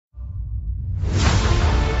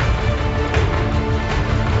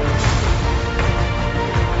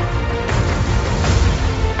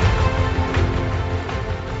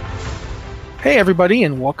Hey, everybody,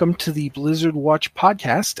 and welcome to the Blizzard Watch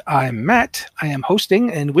podcast. I'm Matt. I am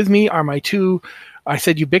hosting, and with me are my two, I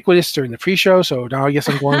said ubiquitous during the pre-show, so now I guess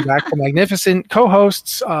I'm going back to magnificent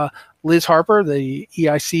co-hosts, Liz Harper, the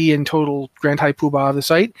EIC and total Grand High Poobah of the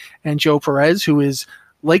site, and Joe Perez, who is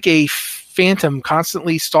like a phantom,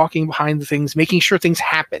 constantly stalking behind the things, making sure things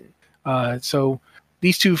happen. So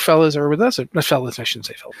these two fellas are with us. Or, not fellas, I shouldn't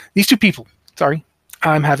say fellas. These two people, sorry.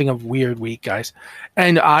 I'm having a weird week, guys.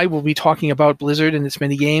 And I will be talking about Blizzard and its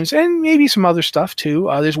many games and maybe some other stuff, too.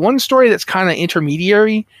 There's one story that's kind of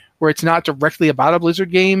intermediary where it's not directly about a Blizzard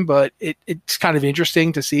game, but it's kind of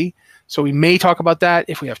interesting to see. So we may talk about that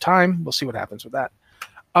if we have time. We'll see what happens with that.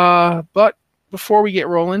 But before we get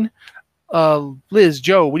rolling, Liz,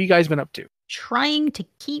 Joe, what have you guys been up to? Trying to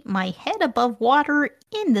keep my head above water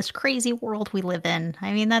in this crazy world we live in.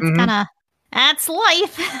 I mean, that's kind of... That's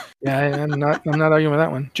life. Yeah, I'm not arguing with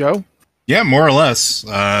that one. Joe? Yeah, more or less.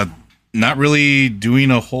 Not really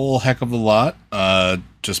doing a whole heck of a lot,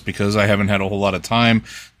 just because I haven't had a whole lot of time.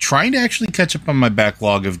 Trying to actually catch up on my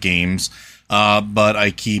backlog of games, but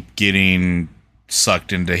I keep getting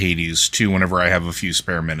sucked into Hades too whenever I have a few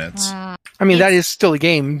spare minutes. I mean, that is still a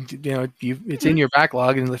game. You know, it's in your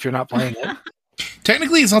backlog, and if you're not playing it.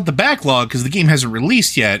 Technically, it's not the backlog because the game hasn't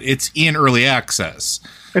released yet. It's in early access.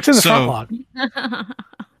 It's in the front log.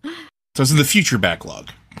 So it's in the future backlog.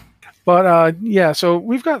 But yeah, so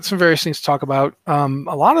we've got some various things to talk about. A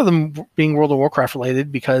lot of them being World of Warcraft related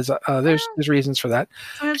because there's reasons for that.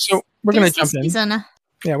 So we're going to jump in.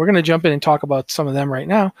 Yeah, we're going to jump in and talk about some of them right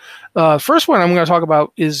now. First one I'm going to talk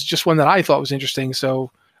about is just one that I thought was interesting.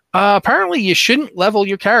 So apparently you shouldn't level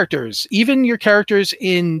your characters, even your characters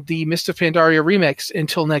in the Mist of Pandaria remix,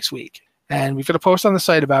 until next week. And we've got a post on the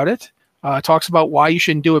site about it. Talks about why you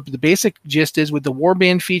shouldn't do it. But the basic gist is with the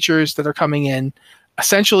Warband features that are coming in,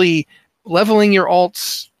 essentially leveling your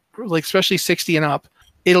alts, like especially 60 and up,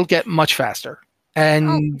 it'll get much faster.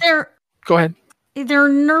 And go ahead. They're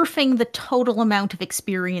nerfing the total amount of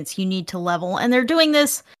experience you need to level. And they're doing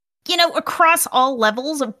this, across all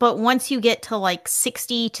levels. But once you get to like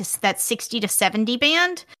 60 to 70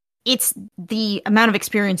 band, it's the amount of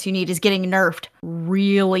experience you need is getting nerfed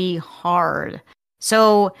really hard.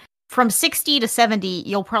 So from 60 to 70,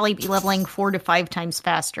 you'll probably be leveling 4 to 5 times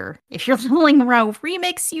faster. If you're leveling WoW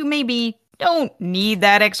Remix, you maybe don't need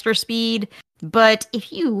that extra speed. But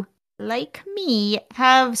if you, like me,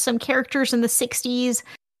 have some characters in the 60s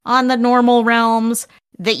on the normal realms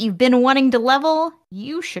that you've been wanting to level,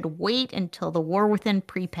 you should wait until the War Within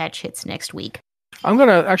pre-patch hits next week. I'm going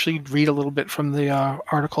to actually read a little bit from the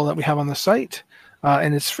article that we have on the site.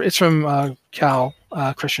 And it's from Cal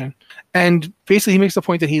Christian. And basically he makes the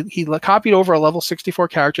point that he copied over a level 64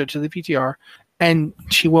 character to the PTR, and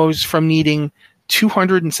she was from needing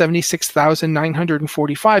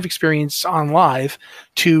 276,945 experience on live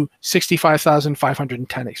to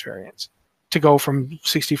 65,510 experience to go from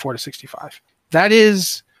 64 to 65.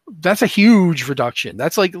 That's a huge reduction.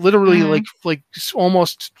 That's like literally like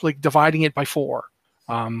almost like dividing it by 4.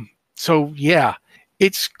 So yeah,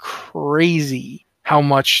 it's crazy how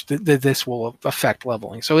much this will affect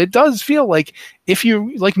leveling. So it does feel like if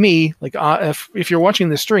you, like me, like if you're watching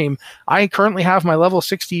this stream, I currently have my level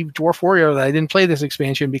 60 Dwarf Warrior that I didn't play this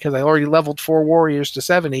expansion because I already leveled 4 warriors to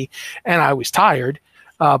 70 and I was tired.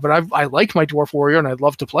 But I like my Dwarf Warrior and I'd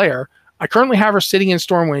love to play her. I currently have her sitting in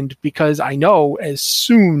Stormwind because I know as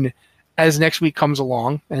soon as next week comes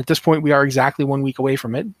along, and at this point we are exactly 1 week away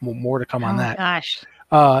from it. More to come on that. Gosh.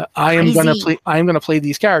 I am going to play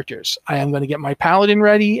these characters. I am going to get my paladin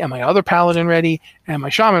ready and my other paladin ready and my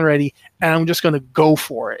shaman ready, and I'm just going to go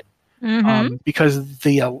for it because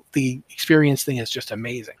the experience thing is just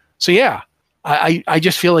amazing. So yeah, I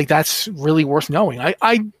just feel like that's really worth knowing. I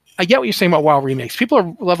get what you're saying about WoW Remix. People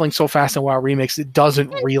are leveling so fast in WoW Remix, it doesn't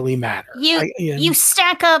really matter. You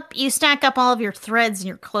stack up all of your threads in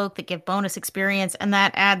your cloak that give bonus experience, and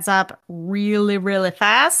that adds up really, really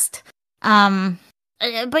fast.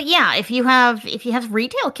 But yeah, if you have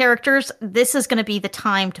retail characters, this is going to be the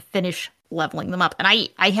time to finish leveling them up. And I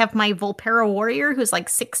have my Volpera Warrior who's like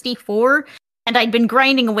 64, and I'd been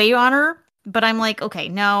grinding away on her, but I'm like, okay,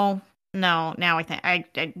 no, now I think I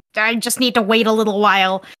just need to wait a little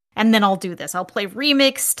while, and then I'll do this. I'll play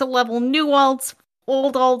Remix to level new alts.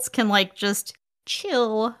 Old alts can like just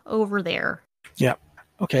chill over there. Yeah.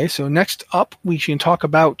 Okay, so next up we can talk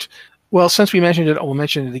about, well, since we mentioned it, we'll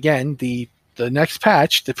mention it again, the next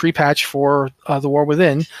patch, the pre-patch for the War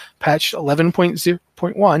Within, patch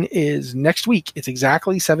 11.0.1 is next week. It's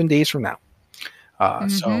exactly 7 days from now.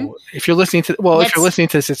 So if you're listening to, if you're listening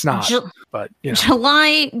to this, it's not. But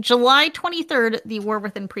July 23rd, the War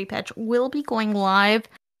Within pre-patch will be going live.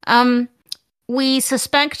 We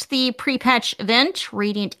suspect the pre-patch event,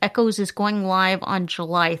 Radiant Echoes, is going live on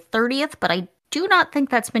July 30th, but I do not think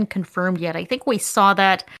that's been confirmed yet. I think we saw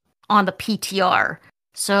that on the PTR.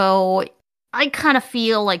 So I kind of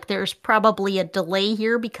feel like there's probably a delay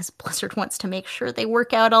here because Blizzard wants to make sure they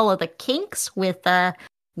work out all of the kinks with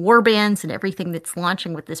Warbands and everything that's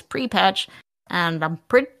launching with this pre-patch. And I'm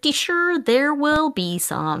pretty sure there will be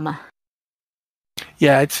some.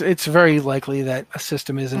 Yeah, it's very likely that a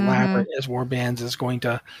system as elaborate as Warbands is going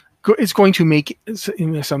to make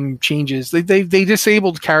some changes. They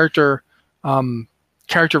disabled character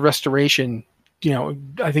restoration.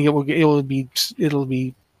 I think it'll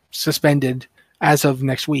be suspended as of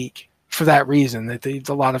next week for that reason, that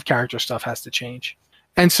a lot of character stuff has to change.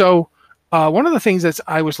 And so one of the things that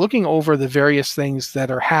I was looking over the various things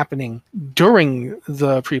that are happening during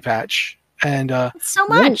the pre-patch. And so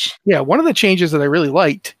much. One of the changes that I really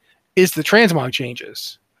liked is the transmog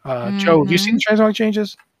changes. Joe, have you seen the transmog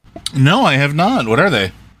changes? No, I have not. What are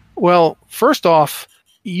they? Well, first off,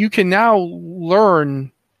 you can now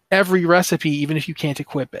learn every recipe, even if you can't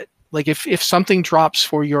equip it. Like if something drops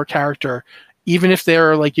for your character, even if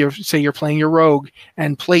they're like you're playing your rogue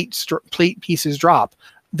and plate pieces drop,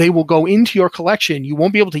 they will go into your collection. You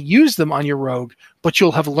won't be able to use them on your rogue, but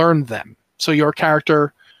you'll have learned them. So your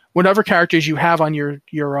character, whatever characters you have on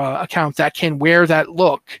your account that can wear that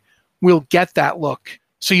look, will get that look.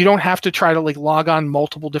 So you don't have to try to like log on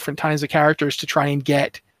multiple different kinds of characters to try and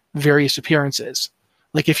get various appearances.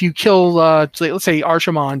 Like if you kill, let's say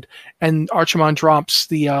Archimond, and Archimond drops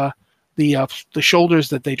the shoulders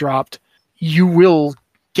that they dropped, you will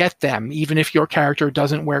get them even if your character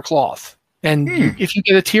doesn't wear cloth. And if you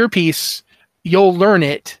get a tier piece, you'll learn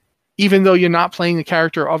it even though you're not playing the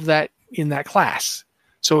character of that in that class.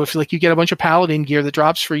 So if like you get a bunch of paladin gear that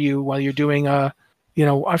drops for you while you're doing I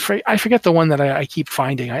forget the one that I keep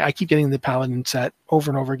finding. I keep getting the paladin set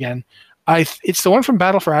over and over again. It's the one from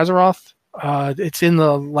Battle for Azeroth. It's in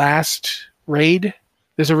the last raid.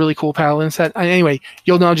 There's a really cool paladin set. Anyway,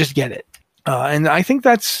 you'll now just get it. And I think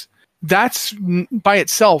that's by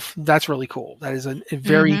itself, that's really cool. That is a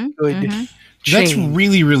very good change. That's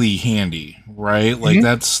really, really handy, right? Like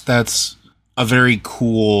that's a very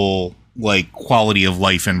cool like quality of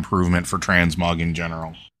life improvement for transmog in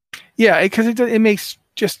general. Yeah, because it makes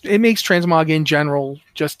transmog in general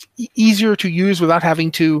just easier to use without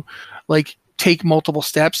having to like take multiple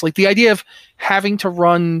steps. Like the idea of having to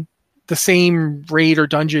run the same raid or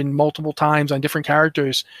dungeon multiple times on different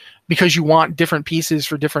characters because you want different pieces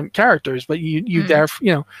for different characters, but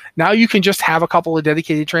now you can just have a couple of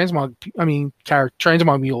dedicated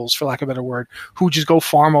transmog mules, for lack of a better word, who just go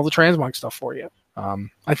farm all the transmog stuff for you.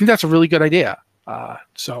 I think that's a really good idea.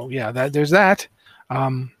 There's that.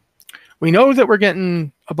 We know that we're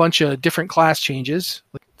getting a bunch of different class changes.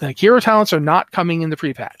 Like hero talents are not coming in the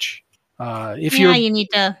pre-patch. You need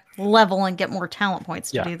to level and get more talent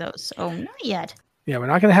points to do those. So not yet. Yeah, we're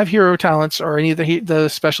not going to have hero talents or any of the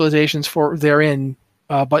specializations for therein,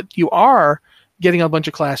 but you are getting a bunch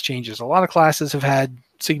of class changes. A lot of classes have had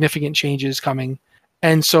significant changes coming,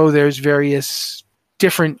 and so there's various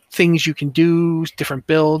different things you can do, different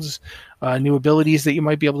builds, new abilities that you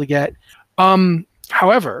might be able to get.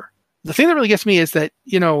 However, the thing that really gets me is that,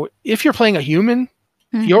 if you're playing a human,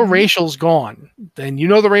 your racial's gone. Then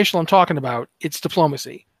the racial I'm talking about. It's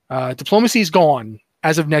diplomacy. Diplomacy's gone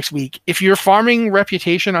as of next week. If you're farming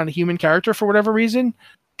reputation on a human character for whatever reason,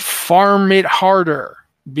 farm it harder,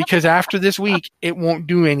 because after this week, it won't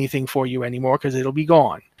do anything for you anymore because it'll be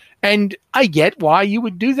gone. And I get why you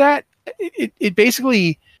would do that. It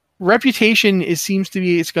basically, reputation seems to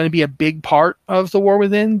be, it's going to be a big part of the War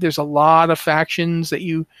Within. There's a lot of factions that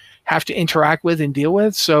you have to interact with and deal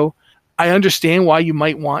with. So I understand why you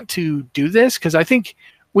might want to do this, because I think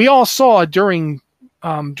we all saw during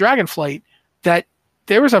Dragonflight that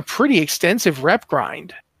there was a pretty extensive rep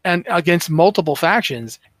grind, and against multiple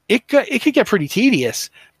factions, it could get pretty tedious.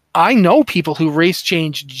 I know people who race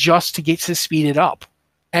change just to speed it up.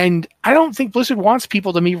 And I don't think Blizzard wants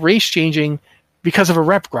people to be race changing because of a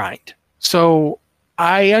rep grind. So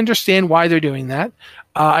I understand why they're doing that.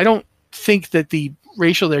 I don't think that the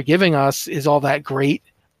racial they're giving us is all that great.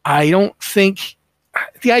 I don't think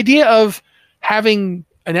the idea of having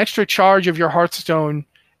an extra charge of your Hearthstone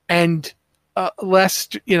and less,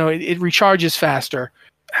 it recharges faster.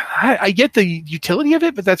 I get the utility of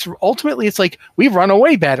it, but that's ultimately, it's like, we run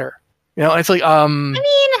away better. It's like,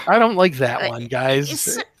 I don't like that one,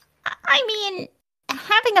 guys. Having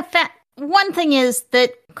one thing is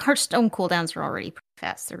that Hearthstone cooldowns are already pretty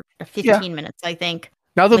fast. They're 15 minutes, I think.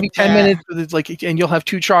 Now there'll be 10 minutes, and you'll have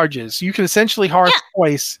two charges. You can essentially hearth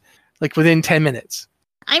twice, like within 10 minutes.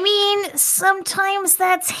 I mean, sometimes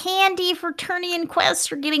that's handy for turning in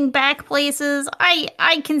quests or getting back places.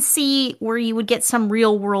 I can see where you would get some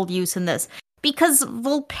real world use in this. Because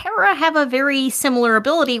Volpera have a very similar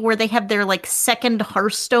ability where they have their like second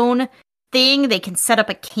Hearthstone thing. They can set up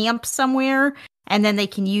a camp somewhere and then they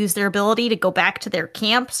can use their ability to go back to their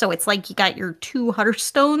camp. So it's like you got your 2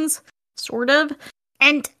 Hearthstones, sort of.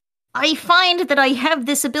 And I find that I have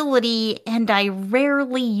this ability and I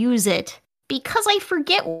rarely use it because I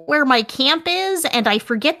forget where my camp is and I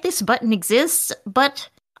forget this button exists, but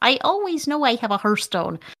I always know I have a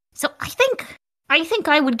Hearthstone. So I think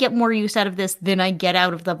I would get more use out of this than I get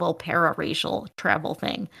out of the Volpera racial travel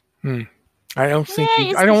thing. I don't think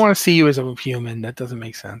I don't want to see you as a human. That doesn't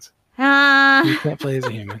make sense. You can't play as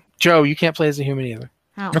a human. Joe, you can't play as a human either.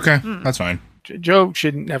 Oh. Okay, that's fine. Joe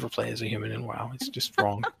should never play as a human in WoW. It's just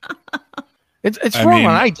wrong. It's wrong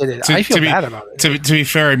when I did it. I feel bad about it. To be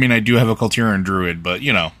fair, I mean, I do have a Kultiran druid, but,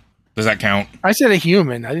 does that count? I said a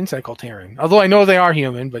human. I didn't say Kultiran. Although I know they are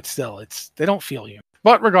human, but still, they don't feel human.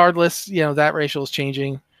 But regardless, that racial is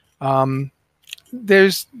changing.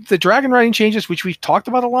 There's the dragon riding changes, which we've talked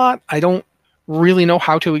about a lot. I don't really know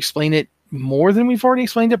how to explain it more than we've already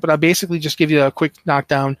explained it, but I'll basically just give you a quick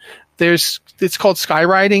knockdown. It's called sky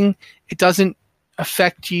riding. It doesn't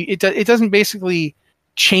affect you. It doesn't basically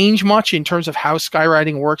change much in terms of how sky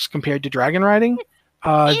riding works compared to dragon riding.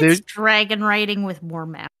 It's dragon riding with more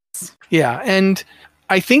maps. Yeah, and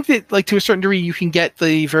I think that to a certain degree you can get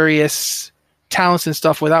the various talents and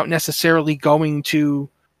stuff without necessarily going to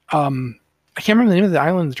I can't remember the name of the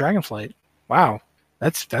island of Dragonflight. Wow.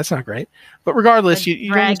 That's not great. But regardless,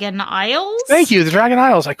 you Dragon Isles? Thank you, the Dragon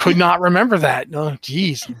Isles. I could not remember that. Oh,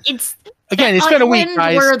 jeez. It's been a week,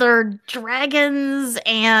 guys. Where there are dragons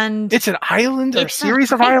and it's an island or a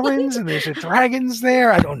series of islands, and there's dragons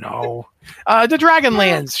there. I don't know. The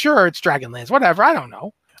Dragonlands. Sure, it's Dragonlands. Whatever. I don't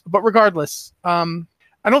know. But regardless, I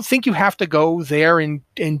don't think you have to go there and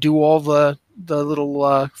do all the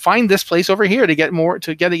little find this place over here to get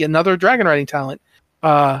another dragon riding talent.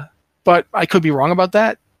 But I could be wrong about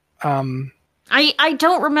that. I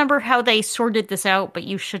don't remember how they sorted this out, but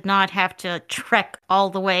you should not have to trek all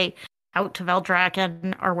the way out to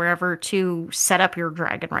Veldraken or wherever to set up your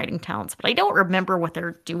dragon riding talents. But I don't remember what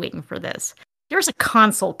they're doing for this. There's a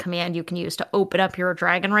console command you can use to open up your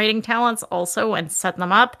dragon riding talents also and set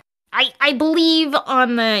them up. I believe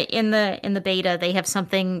in the beta they have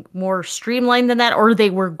something more streamlined than that, or they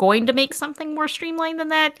were going to make something more streamlined than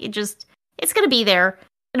that. It's going to be there.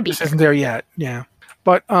 This isn't there yet, yeah.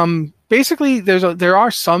 But basically, there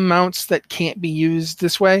are some mounts that can't be used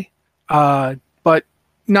this way, but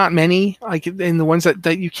not many. And the ones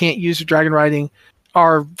that you can't use for dragon riding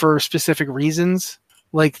are for specific reasons.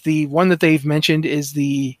 Like the one that they've mentioned is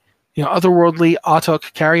the otherworldly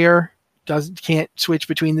Autok carrier can't switch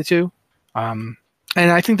between the two, and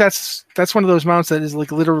I think that's one of those mounts that is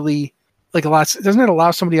literally doesn't it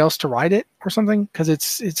allow somebody else to ride it or something? Because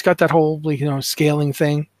it's got that whole scaling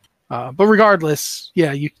thing. But regardless,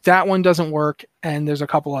 that one doesn't work, and there's a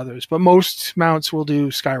couple others. But most mounts will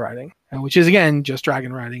do sky riding, which is again just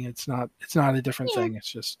dragon riding. It's not a different thing. It's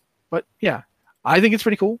just, but yeah, I think it's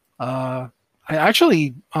pretty cool. I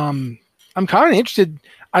actually, I'm kind of interested.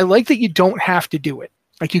 I like that you don't have to do it.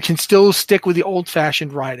 You can still stick with the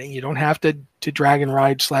old-fashioned riding. You don't have to dragon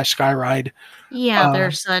ride / sky ride. Yeah,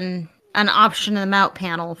 there's an option in the mount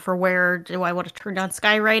panel for where do I want to turn on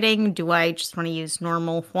sky riding? Do I just want to use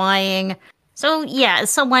normal flying? So yeah,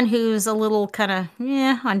 as someone who's a little kind of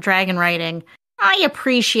on dragon riding, I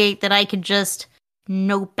appreciate that I could just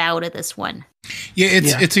nope out of this one. Yeah,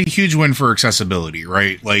 it's a huge win for accessibility,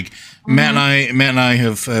 right? Matt and I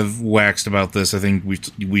have waxed about this. I think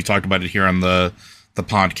we talked about it here on the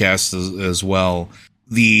podcast as well.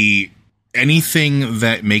 Anything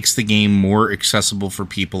that makes the game more accessible for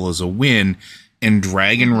people is a win, and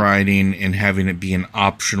dragon riding and having it be an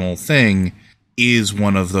optional thing is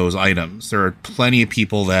one of those items. There are plenty of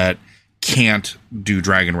people that can't do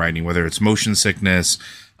dragon riding, whether it's motion sickness,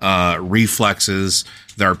 reflexes.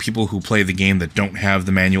 There are people who play the game that don't have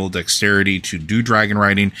the manual dexterity to do dragon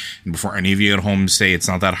riding. And before any of you at home say it's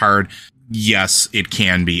not that hard, yes, it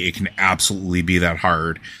can be. It can absolutely be that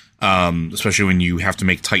hard. Especially when you have to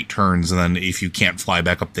make tight turns, and then if you can't fly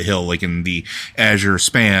back up the hill, like in the Azure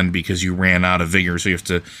Span, because you ran out of vigor, so you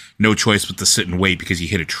have no choice but to sit and wait because you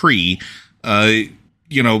hit a tree.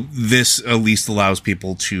 This at least allows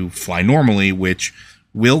people to fly normally, which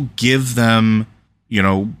will give them,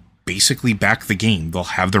 basically back the game. They'll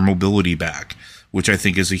have their mobility back, which I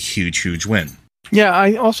think is a huge, huge win. Yeah,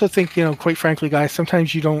 I also think, quite frankly, guys,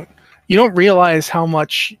 sometimes you don't realize how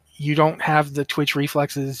much you don't have the twitch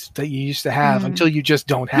reflexes that you used to have until you just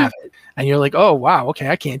don't have it. And you're like, oh, wow, okay,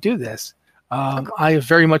 I can't do this. I have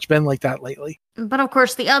very much been like that lately. But of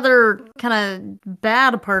course, the other kind of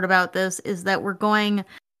bad part about this is that we're going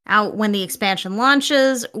out when the expansion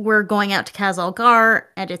launches. We're going out to Khazalgar,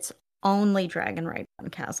 and it's only Dragon Riding on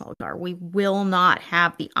Khazalgar. We will not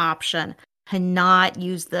have the option to not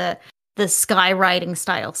use the Sky Riding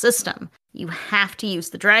style system. You have to use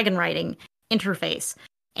the Dragon Riding interface.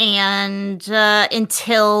 And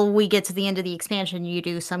until we get to the end of the expansion, you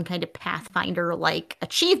do some kind of Pathfinder-like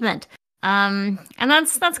achievement. And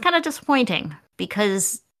that's kind of disappointing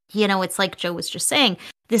because, it's like Joe was just saying,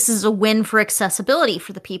 this is a win for accessibility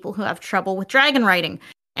for the people who have trouble with dragon riding.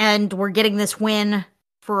 And we're getting this win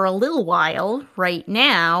for a little while right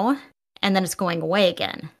now, and then it's going away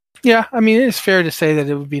again. Yeah, I mean, it is fair to say that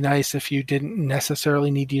it would be nice if you didn't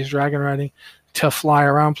necessarily need to use dragon riding to fly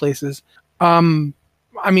around places.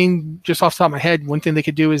 I mean, just off the top of my head, one thing they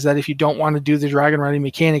could do is that if you don't want to do the dragon riding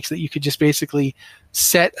mechanics, that you could just basically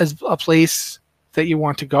set a place that you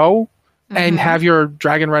want to go and have your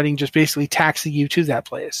dragon riding just basically taxi you to that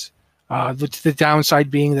place. The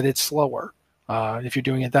downside being that it's slower if you're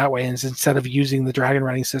doing it that way, and instead of using the dragon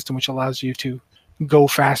riding system, which allows you to go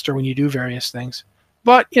faster when you do various things.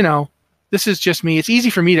 But, this is just me. It's easy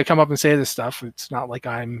for me to come up and say this stuff. It's not like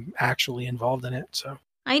I'm actually involved in it. So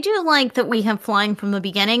I do like that we have flying from the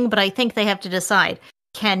beginning, but I think they have to decide,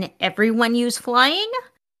 can everyone use flying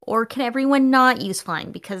or can everyone not use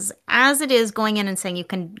flying? Because as it is going in and saying you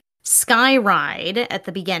can sky ride at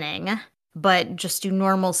the beginning, but just do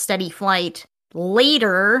normal steady flight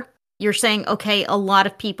later, you're saying, okay, a lot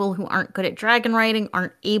of people who aren't good at dragon riding,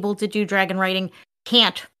 aren't able to do dragon riding,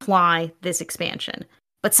 can't fly this expansion.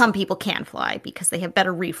 But some people can fly because they have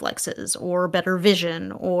better reflexes or better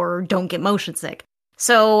vision or don't get motion sick.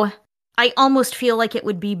 So I almost feel like it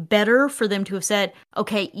would be better for them to have said,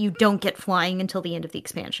 okay, you don't get flying until the end of the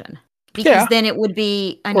expansion. Because then it would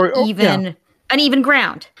be an even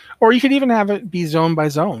ground. Or you could even have it be zone by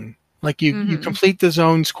zone. Like you complete the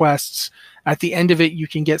zone's quests. At the end of it, you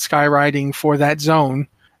can get sky riding for that zone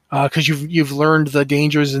because you've learned the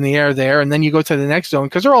dangers in the air there. And then you go to the next zone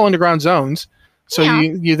because they're all underground zones. So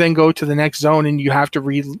you then go to the next zone and you have to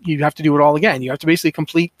do it all again. You have to basically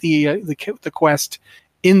complete the quest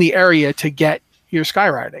in the area to get your sky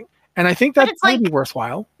riding. And I think that would be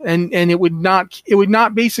worthwhile. And it would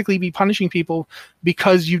not basically be punishing people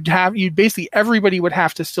because you'd basically everybody would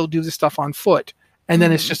have to still do this stuff on foot. And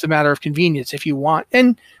then it's just a matter of convenience if you want.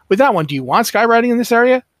 And with that one, do you want sky riding in this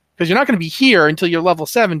area? Because you're not going to be here until you're level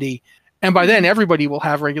 70. And by then everybody will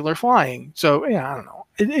have regular flying. So yeah, I don't know.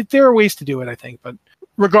 There are ways to do it, I think, but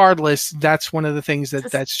regardless, that's one of the things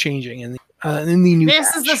that's changing in the new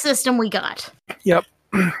This patch. Is the system we got. Yep.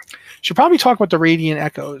 Should probably talk about the Radiant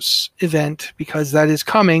Echoes event because that is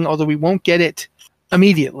coming, although we won't get it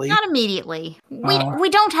immediately. Not immediately. We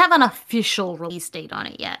don't have an official release date on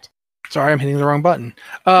it yet. Sorry, I'm hitting the wrong button.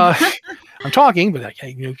 I'm talking, but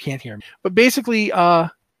you can't hear me. But basically,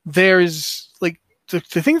 there's like the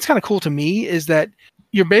thing that's kind of cool to me is that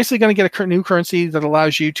you're basically going to get a new currency that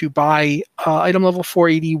allows you to buy item level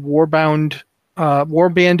 480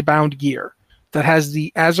 Warband bound gear that has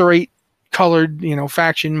the Azerite colored,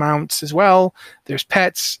 faction mounts as well. There's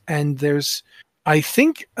pets, and there's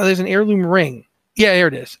an heirloom ring. Yeah, there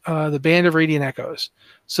it is. The Band of Radiant Echoes.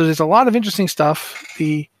 So there's a lot of interesting stuff.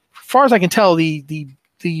 As far as I can tell, the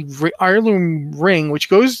heirloom ring, which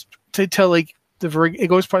goes to it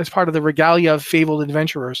goes as part of the Regalia of Fabled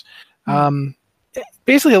Adventurers. It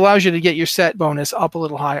basically allows you to get your set bonus up a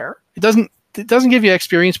little higher. It doesn't give you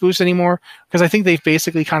experience boost anymore because I think they've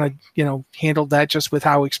basically kind of handled that just with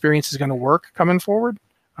how experience is going to work coming forward.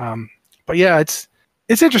 But yeah, it's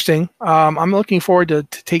interesting. I'm looking forward to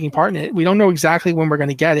taking part in it. We don't know exactly when we're going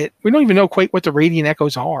to get it. We don't even know quite what the Radiant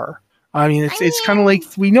Echoes are. I mean, it's kind of like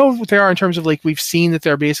we know what they are in terms of like we've seen that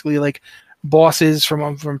they're basically like bosses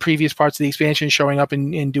from previous parts of the expansion showing up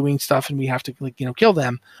and doing stuff, and we have to kill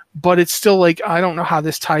them. But it's still like I don't know how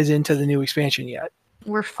this ties into the new expansion yet.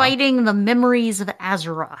 We're fighting the memories of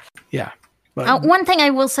Azeroth. Yeah. But one thing I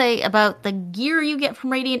will say about the gear you get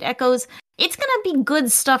from Radiant Echoes, it's going to be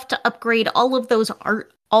good stuff to upgrade all of those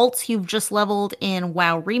alts you've just leveled in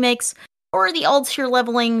WoW Remakes, or the alts you're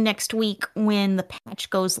leveling next week when the patch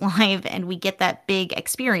goes live and we get that big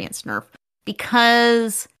experience nerf.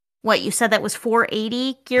 Because what you said that was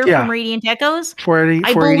 480 gear from Radiant Echoes?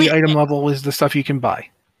 480 item level is the stuff you can buy.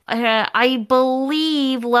 I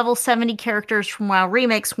believe level 70 characters from WoW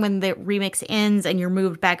Remix, when the remix ends and you're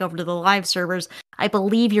moved back over to the live servers, I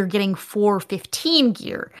believe you're getting 415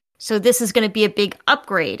 gear. So this is going to be a big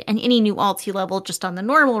upgrade. And any new alt you level just on the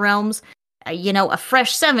normal realms, a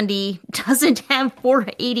fresh 70 doesn't have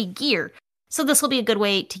 480 gear. So this will be a good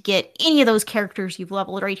way to get any of those characters you've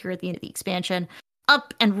leveled right here at the end of the expansion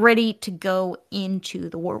up and ready to go into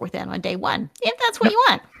the War Within on day one, if that's what you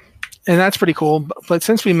want. And that's pretty cool. But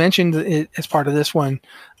since we mentioned it as part of this one,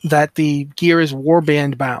 that the gear is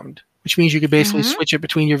Warband bound, which means you could basically switch it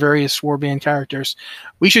between your various Warband characters.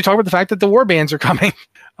 We should talk about the fact that the Warbands are coming.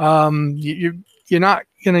 You're not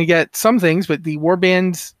going to get some things, but the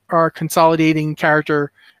Warbands are consolidating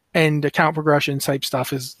character and account progression type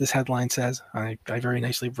stuff, as this headline says. I very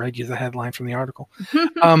nicely read you the headline from the article.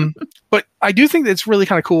 But I do think that it's really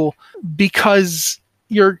kind of cool because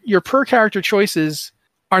your per character choices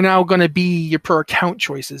are now going to be your per account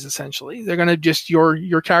choices, essentially. They're going to just,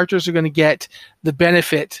 your characters are going to get the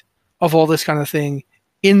benefit of all this kind of thing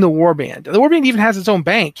in the Warband. The Warband even has its own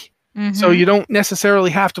bank. So you don't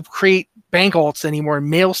necessarily have to create bank alts anymore and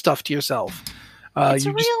mail stuff to yourself.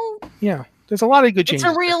 There's a lot of good changes.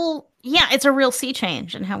 It's a real sea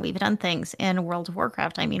change in how we've done things in World of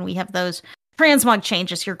Warcraft. I mean, we have those transmog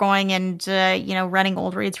changes. You're going and, running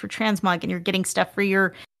old raids for transmog, and you're getting stuff for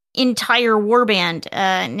your entire warband.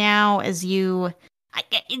 Now, it's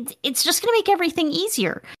just going to make everything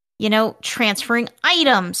easier. Transferring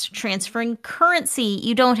items, transferring currency.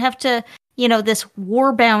 You don't have to, this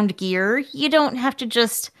warbound gear, you don't have to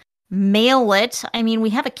just mail it. I mean, we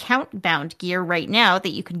have account-bound gear right now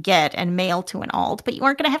that you can get and mail to an alt, but you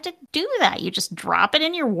aren't going to have to do that. You just drop it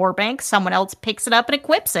in your warbank, someone else picks it up and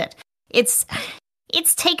equips it. It's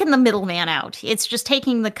taken the middleman out. It's just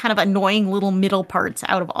taking the kind of annoying little middle parts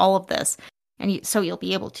out of all of this. And so you'll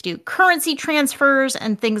be able to do currency transfers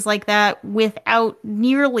and things like that without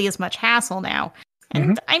nearly as much hassle now.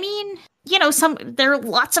 And I mean, there are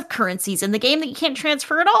lots of currencies in the game that you can't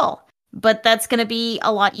transfer at all. But that's going to be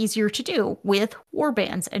a lot easier to do with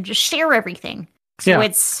warbands and just share everything. So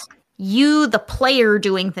it's you, the player,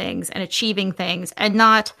 doing things and achieving things, and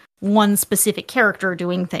not one specific character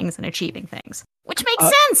doing things and achieving things, which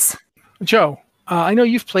makes sense. Joe, I know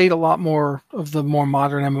you've played a lot more of the more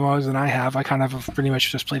modern MMOs than I have. I kind of have pretty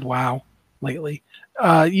much just played WoW lately.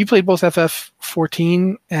 You played both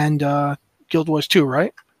FF14 and Guild Wars 2,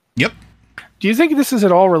 right? Yep. Do you think this is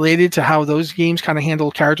at all related to how those games kind of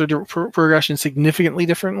handle character progression significantly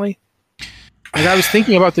differently? Like, I was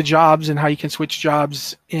thinking about the jobs and how you can switch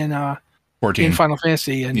jobs in 14. In Final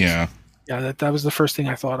Fantasy, and that was the first thing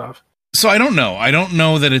I thought of. So I don't know. I don't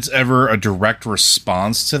know that it's ever a direct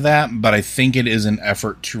response to that, but I think it is an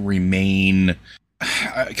effort to remain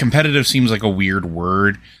competitive. Seems like a weird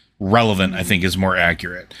word. Relevant, I think, is more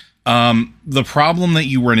accurate. The problem that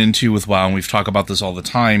you run into with WoW, and we've talked about this all the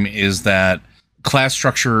time, is that class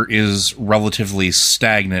structure is relatively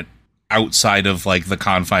stagnant outside of like the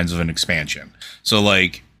confines of an expansion. So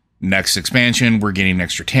like next expansion, we're getting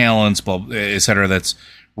extra talents, etc. That's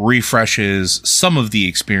refreshes some of the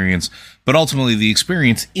experience, but ultimately the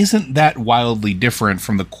experience isn't that wildly different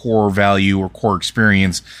from the core value or core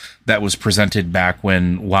experience that was presented back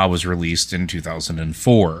when WoW was released in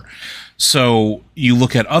 2004. So you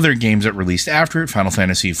look at other games that released after it, Final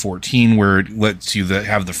Fantasy XIV, where it lets you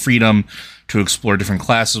have the freedom to explore different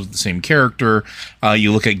classes with the same character.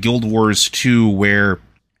 You look at Guild Wars 2, where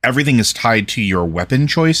everything is tied to your weapon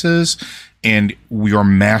choices and your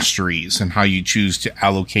masteries and how you choose to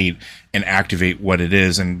allocate and activate what it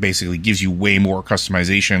is, and basically gives you way more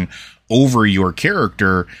customization over your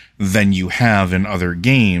character than you have in other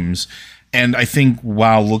games. And I think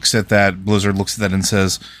WoW looks at that, Blizzard looks at that and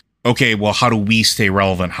says, okay, well, how do we stay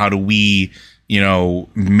relevant? How do we,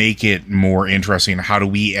 make it more interesting? How do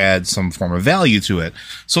we add some form of value to it?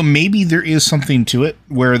 So maybe there is something to it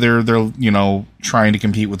where they're trying to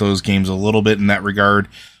compete with those games a little bit in that regard.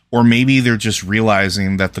 Or maybe they're just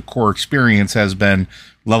realizing that the core experience has been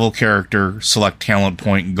level character, select talent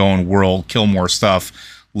point, go in world, kill more stuff,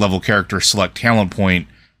 level character, select talent point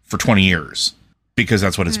for 20 years. Because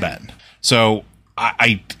that's what it's been. So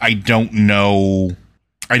I don't know.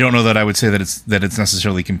 I don't know that I would say that it's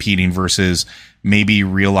necessarily competing versus maybe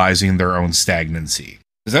realizing their own stagnancy.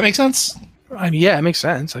 Does that make sense? I mean, yeah, it makes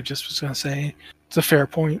sense. I just was going to say it's a fair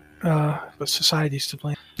point. But society's to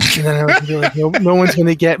blame. And then I was be like, no one's going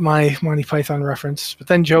to get my Monty Python reference. But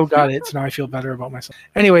then Joe got it, so now I feel better about myself.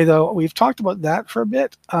 Anyway, though, we've talked about that for a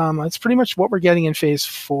bit. That's pretty much what we're getting in Phase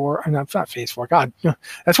 4. Not Phase 4. God,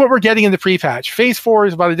 that's what we're getting in the pre-patch. Phase 4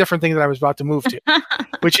 is about a different thing that I was about to move to,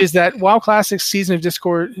 which is that WoW Classics Season of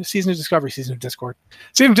Discord,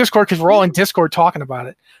 because we're all in Discord talking about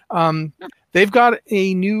it. they've got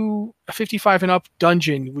a new 55 and up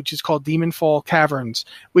dungeon, which is called Demonfall Caverns,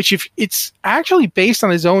 which if it's actually based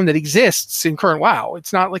on a zone that exists in current WoW.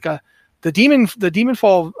 It's not like the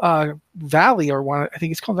Demonfall Valley or one. I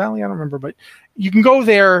think it's called Valley. I don't remember, but you can go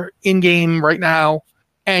there in game right now,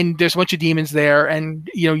 and there's a bunch of demons there, and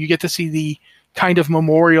you get to see the kind of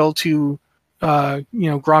memorial to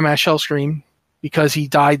Grommash Hellscream, because he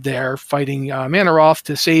died there fighting Manaroth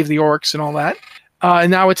to save the orcs and all that.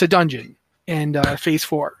 And now it's a dungeon and phase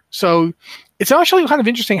 4. So it's actually kind of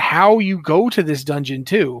interesting how you go to this dungeon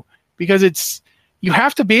too, because you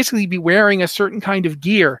have to basically be wearing a certain kind of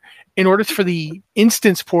gear in order for the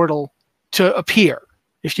instance portal to appear.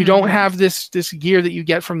 If you don't have this gear that you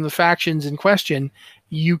get from the factions in question,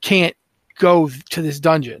 you can't go to this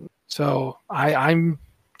dungeon. So I'm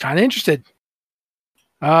kind of interested.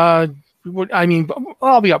 I mean,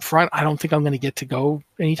 I'll be up front. I don't think I'm going to get to go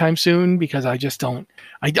anytime soon because I just don't.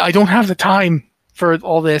 I don't have the time for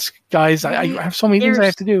all this, guys. I have so many things I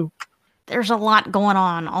have to do. There's a lot going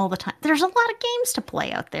on all the time. There's a lot of games to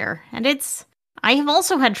play out there, and I have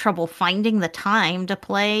also had trouble finding the time to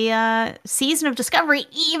play Season of Discovery,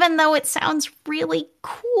 even though it sounds really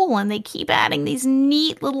cool, and they keep adding these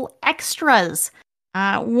neat little extras.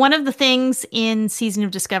 One of the things in Season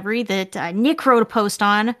of Discovery that Nick wrote a post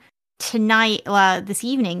on tonight,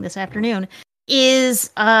 this afternoon, is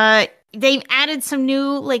they've added some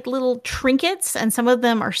new like little trinkets, and some of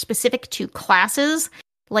them are specific to classes.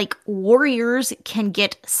 Like warriors can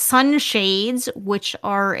get sunshades, which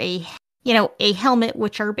are a helmet,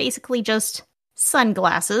 which are basically just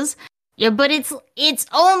sunglasses. Yeah, but it's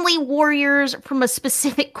only warriors from a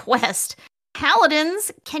specific quest.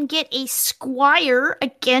 Paladins can get a squire,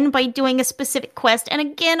 again by doing a specific quest, and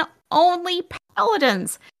again only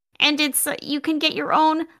paladins. And you can get your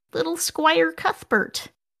own little Squire Cuthbert.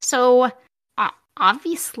 So,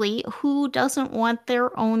 obviously, who doesn't want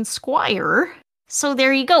their own Squire? So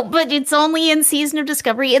there you go. But it's only in Season of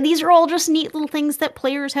Discovery, and these are all just neat little things that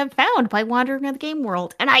players have found by wandering in the game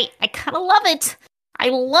world. And I kind of love it. I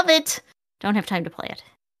love it. Don't have time to play it.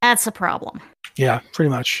 That's a problem. Yeah, pretty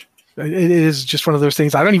much. It is just one of those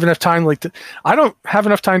things. I don't even have time. I don't have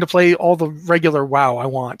enough time to play all the regular WoW I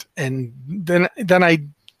want, and then I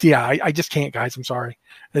just can't, guys. I'm sorry.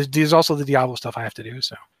 There's also the Diablo stuff I have to do.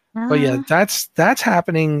 So, but yeah, that's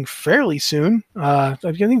happening fairly soon. I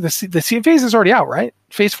think the phase is already out, right?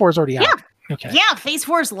 Phase 4 is already out. Yeah. Okay. Yeah, Phase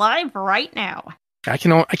 4 is live right now. I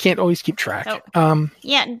can't always keep track. So,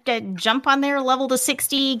 jump on there, level to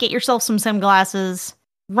 60, get yourself some sunglasses,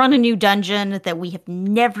 run a new dungeon that we have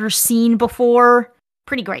never seen before.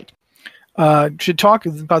 Pretty great. Should talk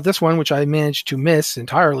about this one, which I managed to miss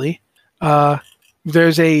entirely.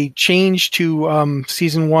 There's a change to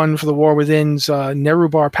Season 1 for the War Within's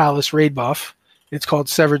Nerubar Palace raid buff. It's called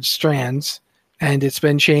Severed Strands, and it's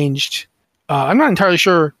been changed. I'm not entirely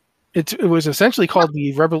sure. It was essentially called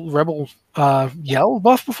the Rebel Yell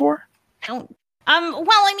buff before. Well,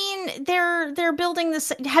 I mean, they're building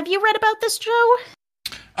this. Have you read about this, Joe?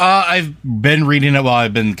 I've been reading it while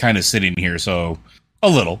I've been kind of sitting here, so a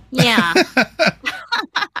little. Yeah.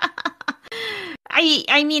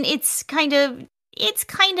 I mean, it's kind of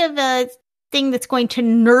a thing that's going to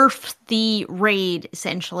nerf the raid,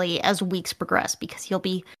 essentially, as weeks progress, because you'll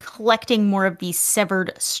be collecting more of these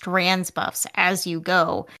Severed Strands buffs as you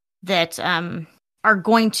go that are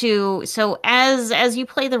going to... So as you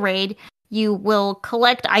play the raid, you will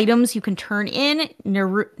collect items you can turn in,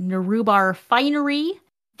 Nerubar Finery,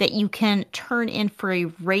 that you can turn in for a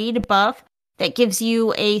raid buff that gives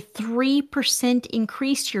you a 3%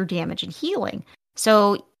 increase to your damage and healing.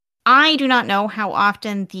 So I do not know how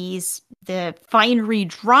often the finery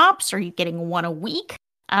drops. Are you getting one a week?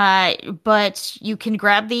 But you can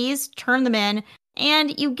grab these, turn them in,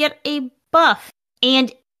 and you get a buff.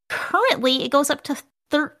 And currently, it goes up to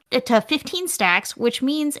 15 stacks, which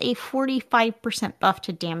means a 45% buff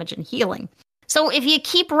to damage and healing. So if you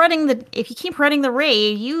keep running the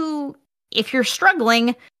raid, if you're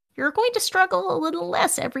struggling, you're going to struggle a little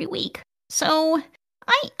less every week. So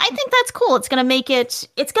I think that's cool. It's going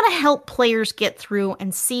to help players get through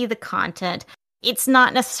and see the content. It's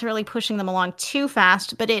not necessarily pushing them along too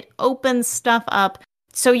fast, but it opens stuff up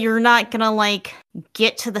so you're not going to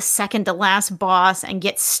get to the second to last boss and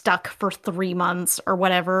get stuck for 3 months or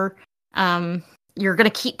whatever. You're going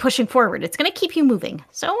to keep pushing forward. It's going to keep you moving.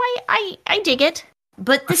 So I dig it.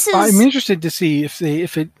 But I'm interested to see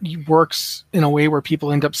if it works in a way where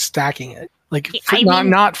people end up stacking it.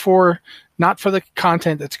 Not for the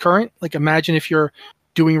content that's current. Like, imagine if you're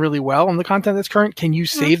doing really well on the content that's current, can you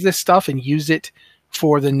save this stuff and use it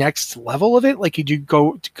for the next level of it? Like, could you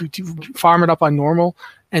go to farm it up on normal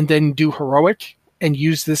and then do heroic and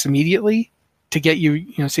use this immediately to get you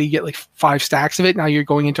know, say you get like 5 stacks of it. Now you're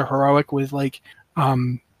going into heroic with like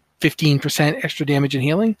 15% extra damage and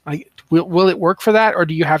healing. Like, will it work for that, or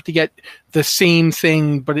do you have to get the same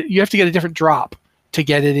thing, but you have to get a different drop to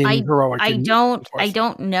get it in heroic? I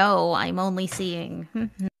don't know. I'm only seeing.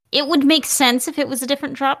 It would make sense if it was a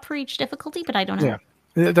different drop for each difficulty, but I don't know. Yeah.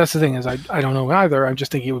 That's the thing is I don't know either. I'm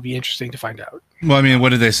just thinking it would be interesting to find out. Well, I mean, what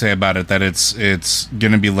did they say about it? That it's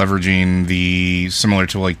going to be leveraging the similar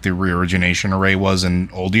to like the reorigination array was in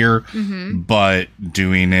Old Year, but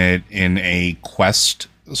doing it in a quest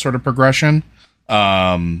sort of progression.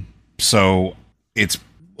 So it's,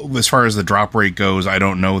 as far as the drop rate goes, I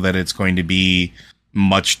don't know that it's going to be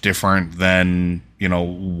much different than, you know,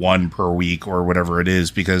 1 per week or whatever it is,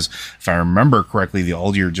 because if I remember correctly, the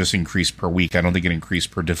Old Year just increased per week. I don't think it increased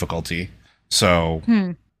per difficulty. So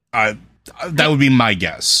that would be my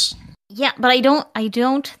guess. Yeah, but I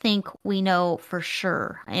don't think we know for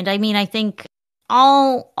sure. And I mean, I think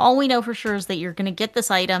all we know for sure is that you're going to get this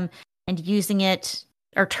item, and using it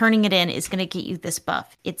or turning it in is going to get you this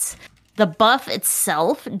buff. It's the buff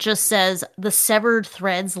itself just says the severed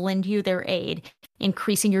threads lend you their aid,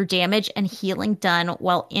 increasing your damage and healing done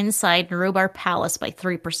while inside Nerubar Palace by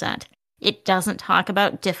 3%. It doesn't talk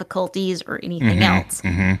about difficulties or anything else.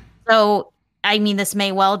 So, I mean, this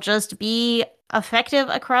may well just be effective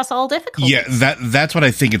across all difficulties. Yeah, that's what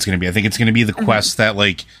I think it's going to be. I think it's going to be the quest that,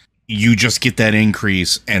 like, you just get that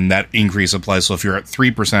increase, and that increase applies. So if you're at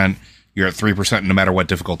 3%, you're at 3% no matter what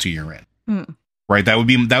difficulty you're in. Right? That would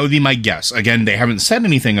be my guess. Again, they haven't said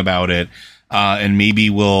anything about it. And maybe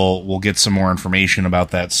we'll get some more information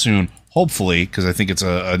about that soon, hopefully, because I think it's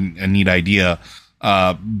a neat idea.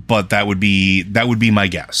 But that would be my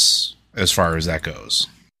guess as far as that goes.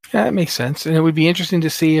 Yeah, that makes sense. And it would be interesting to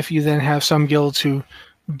see if you then have some guilds who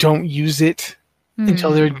don't use it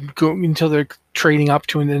until they're trading up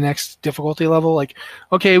to the next difficulty level. Like,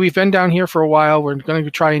 okay, we've been down here for a while. We're going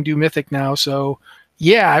to try and do Mythic now. So,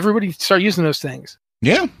 yeah, everybody start using those things.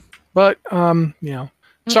 Yeah. But, you know.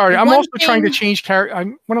 Sorry, I'm also trying to change character.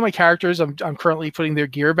 One of my characters, I'm currently putting their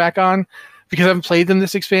gear back on because I haven't played them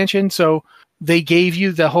this expansion. So they gave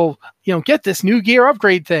you the whole, you know, get this new gear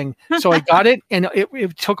upgrade thing. So I got it, and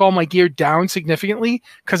it took all my gear down significantly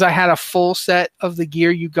because I had a full set of the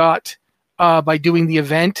gear you got by doing the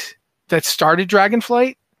event that started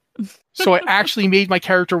Dragonflight. So it actually made my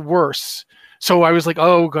character worse. So I was like,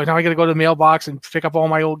 oh, God, now I got to go to the mailbox and pick up all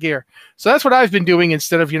my old gear. So that's what I've been doing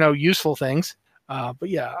instead of, you know, useful things. But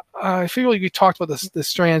yeah, I feel like we talked about the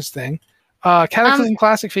Strands thing. Cataclysm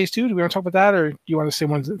Classic Phase 2, do we want to talk about that, or do you want to say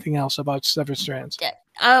one thing else about Severed Strands?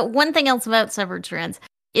 One thing else about Severed Strands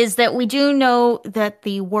is that we do know that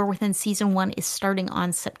the War Within Season 1 is starting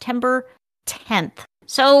on September 10th.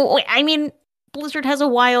 So, I mean, Blizzard has a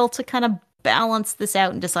while to kind of balance this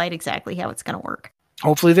out and decide exactly how it's going to work.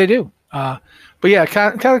 Hopefully they do. But yeah,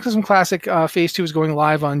 Cataclysm Classic Phase 2 is going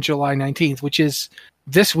live on July 19th, which is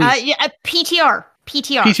this week. PTR.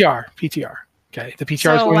 Okay, the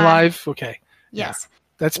PTR is going live. Okay. Yes. Yeah.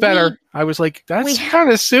 That's better. I was like, that's kind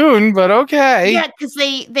of soon, but okay. Yeah, because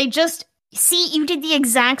they just... See, you did the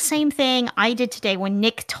exact same thing I did today when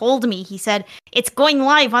Nick told me. He said, it's going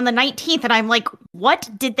live on the 19th. And I'm like, what?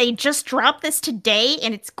 Did they just drop this today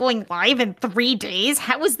and it's going live in 3 days?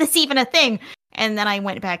 How is this even a thing? And then I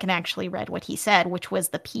went back and actually read what he said, which was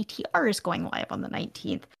the PTR is going live on the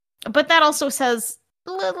 19th. But that also says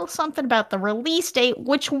a little something about the release date,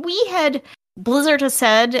 which Blizzard has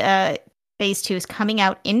said Phase 2 is coming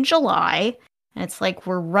out in July. And it's like,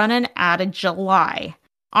 we're running out of July.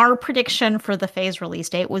 Our prediction for the phase release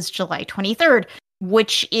date was July 23rd,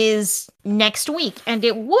 which is next week. And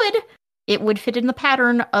it would fit in the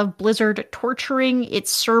pattern of Blizzard torturing its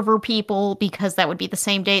server people, because that would be the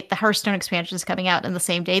same date the Hearthstone expansion is coming out, and the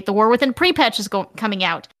same date the War Within pre-patch is coming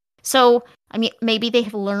out. So, I mean, maybe they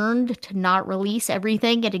have learned to not release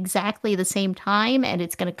everything at exactly the same time, and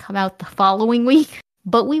it's going to come out the following week.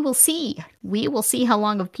 But we will see. We will see how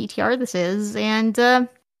long of PTR this is, and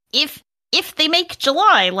if they make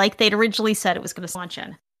July like they'd originally said it was going to launch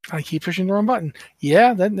in. I keep pushing the wrong button.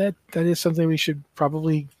 Yeah, that is something we should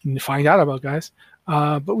probably find out about, guys.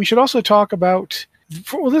 But we should also talk about...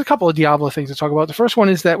 Well, there's a couple of Diablo things to talk about. The first one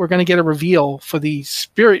is that we're going to get a reveal for the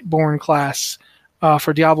Spiritborn class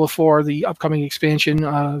for Diablo 4, the upcoming expansion,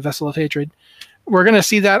 Vessel of Hatred. We're going to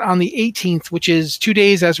see that on the 18th, which is 2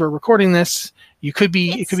 days as we're recording this. It could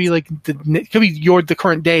be the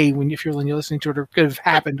current day if you're listening to it, or it could have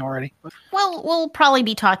happened already. Well, we'll probably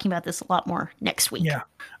be talking about this a lot more next week. Yeah.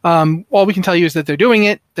 All we can tell you is that they're doing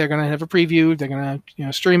it. They're going to have a preview. They're going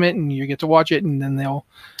to stream it, and you get to watch it, and then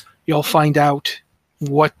you'll find out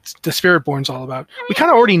what the Spiritborn's all about. We kind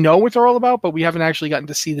of already know what they're all about, but we haven't actually gotten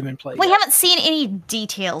to see them in play. We yet. haven't seen any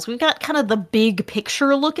details. We've got kind of the big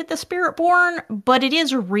picture look at the Spiritborn, but it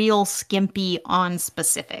is real skimpy on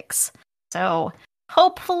specifics. So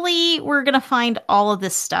hopefully we're going to find all of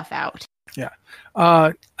this stuff out. Yeah.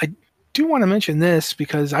 I do want to mention this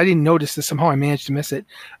because I didn't notice this. Somehow I managed to miss it.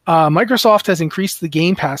 Microsoft has increased the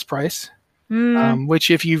Game Pass price, which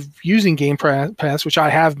if you're using Game Pass, which I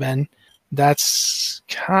have been, that's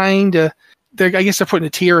kind of, I guess they're putting a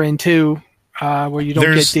tier in too, where you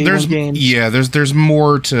don't get day one games. Yeah, there's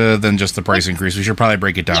more to than just the price increase. We should probably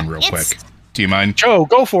break it down real quick. Do you mind? Joe,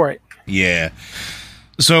 go for it. Yeah.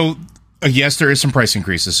 So, yes, there is some price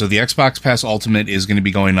increases. So the Xbox Pass Ultimate is going to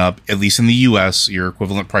be going up, at least in the US. Your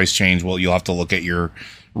equivalent price change, well, you'll have to look at your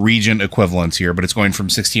region equivalents here, but it's going from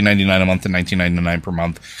 $16.99 a month to $19.99 per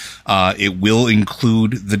month. It will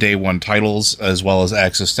include the day one titles as well as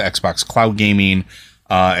access to Xbox Cloud Gaming,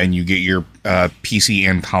 and you get your PC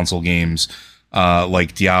and console games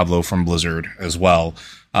like Diablo from Blizzard as well.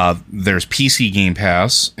 There's PC Game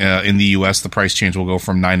Pass. In the US, the price change will go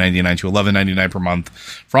from $9.99 to $11.99 per month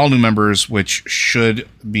for all new members, which should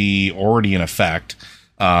be already in effect.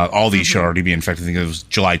 All these should already be in effect. I think it was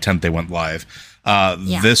July 10th they went live.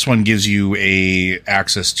 This one gives you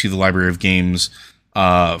access to the library of games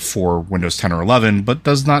for Windows 10 or 11, but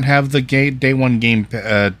does not have the day one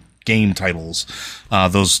game titles.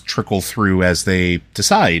 Those trickle through as they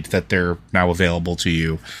decide that they're now available to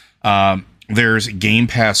you. There's Game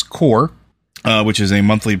Pass Core, which is a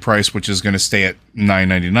monthly price, which is going to stay at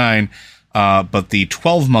 $9.99, but the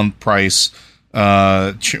 12-month price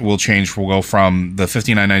will change. Will go from the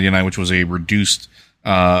 $59.99, which was a reduced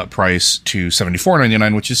price, to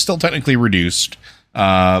 $74.99, which is still technically reduced.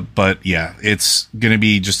 But yeah, it's going to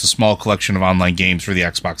be just a small collection of online games for the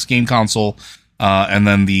Xbox game console. And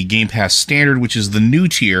then the Game Pass Standard, which is the new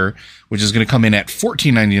tier, which is going to come in at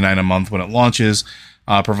 $14.99 a month when it launches,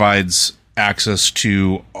 provides access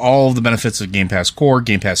to all of the benefits of Game Pass Core.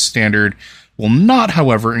 Game Pass Standard will not,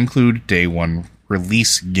 however, include day one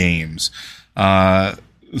release games.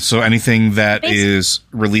 So anything that is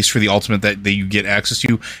released for the Ultimate that you get access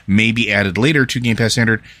to may be added later to Game Pass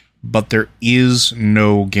Standard, but there is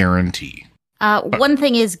no guarantee. One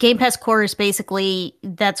thing is Game Pass Core is basically,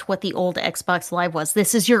 that's what the old Xbox Live was.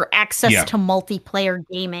 This is your access to multiplayer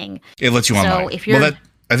gaming. It lets you online. If you're,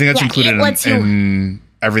 I think that's included in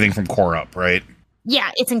everything from Core Up, right?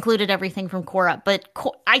 Yeah, it's included everything from Core Up, but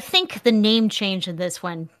I think the name change in this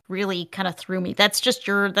one really kind of threw me. That's just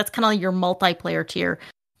that's kind of your multiplayer tier.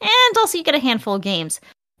 And also you get a handful of games.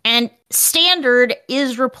 And Standard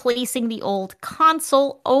is replacing the old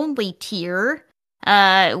console-only tier,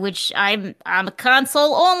 which I'm a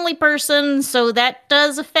console-only person, so that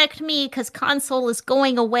does affect me because console is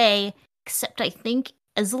going away. Except I think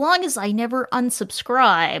as long as I never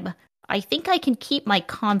unsubscribe, I think I can keep my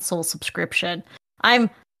console subscription. I'm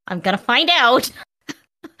gonna find out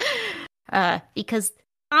because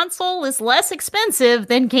console is less expensive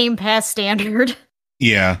than Game Pass Standard.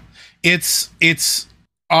 Yeah, it's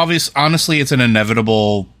obvious. Honestly, it's an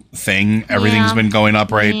inevitable thing. Everything's been going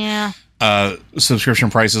up, right? Yeah.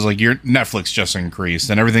 Subscription prices, like your Netflix just increased,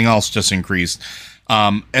 and everything else just increased.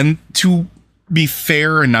 And to be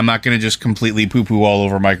fair, and I'm not going to just completely poo-poo all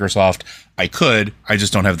over Microsoft. I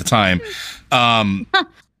just don't have the time.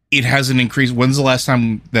 It hasn't increased. When's the last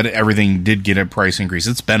time that everything did get a price increase?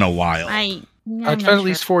 It's been a while. It's been at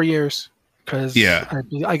least 4 years. Because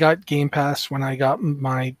I got Game Pass when I got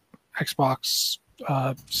my Xbox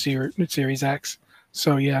Series X.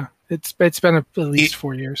 So yeah, it's been at least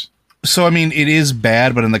 4 years. So I mean, it is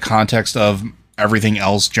bad, but in the context of everything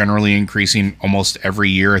else generally increasing almost every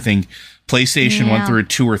year, I think PlayStation went through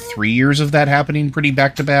 2 or 3 years of that happening pretty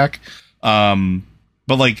back to back.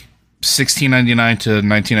 But like $16.99 to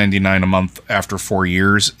 $19.99 a month after 4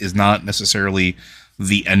 years is not necessarily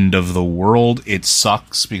the end of the world. It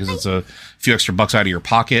sucks because it's a few extra bucks out of your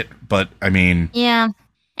pocket, but I mean, yeah.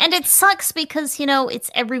 And it sucks because, it's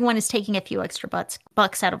everyone is taking a few extra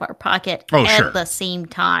bucks out of our pocket at the same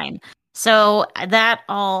time. So that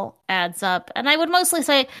all adds up. And I would mostly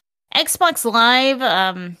say Xbox Live,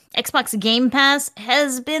 Xbox Game Pass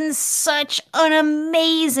has been such an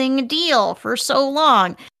amazing deal for so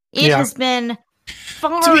long. It has been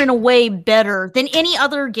far and away better than any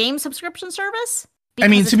other game subscription service.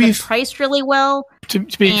 It's been priced really well. To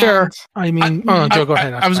be fair, Joe, go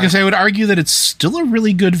ahead. I was going to say, I would argue that it's still a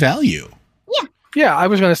really good value. Yeah, I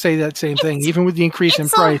was going to say that same thing. Even with the increase in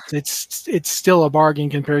price, it's still a bargain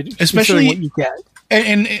compared to especially what you get.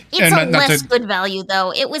 And it's a less good value,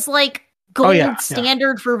 though. It was like gold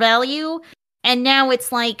standard for value, and now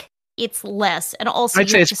it's like it's less. And also I'd you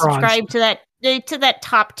say have it's to bronze. subscribe to that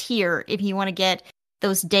top tier if you want to get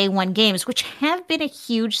those day one games, which have been a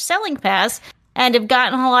huge selling pass and have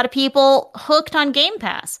gotten a lot of people hooked on Game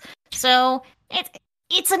Pass. So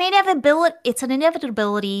it's an inevitability. It's an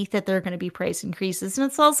inevitability that there are going to be price increases, and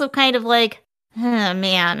it's also kind of like, oh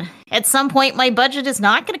man, at some point my budget is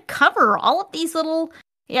not going to cover all of these little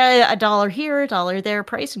 $1 here, $1 there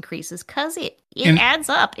price increases because it adds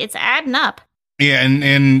up. It's adding up. Yeah,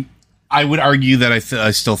 and I would argue that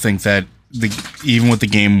I still think that even with the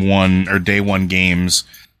game one or day one games,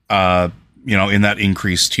 in that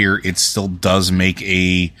increased tier, it still does make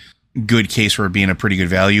a good case for it being a pretty good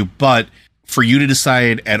value. But for you to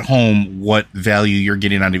decide at home what value you're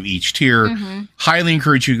getting out of each tier, highly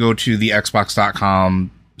encourage you to go to the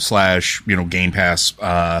xbox.com/Game Pass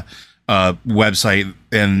website,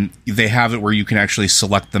 and they have it where you can actually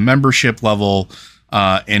select the membership level,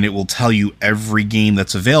 and it will tell you every game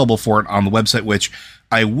that's available for it on the website, which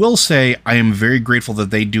I will say I am very grateful that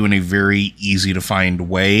they do in a very easy to find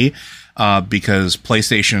way, because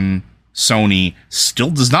PlayStation, Sony still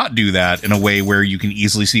does not do that in a way where you can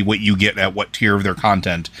easily see what you get at what tier of their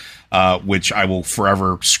content, which I will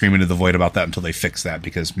forever scream into the void about that until they fix that,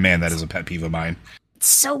 because man, that is a pet peeve of mine. It's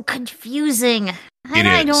so confusing.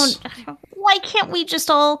 It is. Why can't we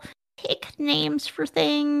just all pick names for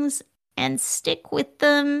things and stick with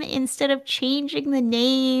them instead of changing the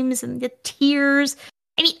names and the tiers?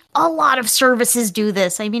 I mean, a lot of services do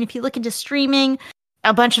this. I mean, if you look into streaming,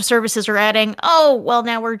 a bunch of services are adding,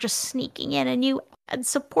 now we're just sneaking in a new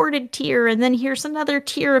ad-supported tier, and then here's another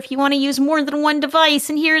tier if you want to use more than one device,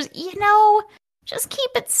 and here's, just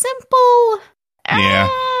keep it simple. Yeah.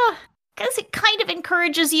 Because it kind of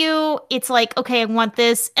encourages you. It's like, okay, I want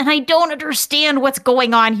this, and I don't understand what's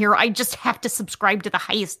going on here. I just have to subscribe to the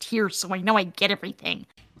highest tier so I know I get everything.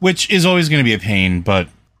 Which is always going to be a pain, but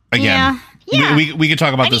again, we could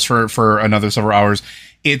talk about this for another several hours.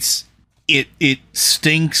 It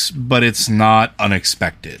stinks, but it's not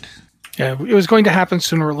unexpected. Yeah, it was going to happen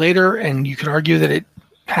sooner or later, and you could argue that it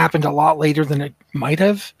happened a lot later than it might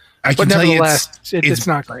have. But nevertheless, it's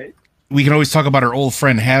not great. We can always talk about our old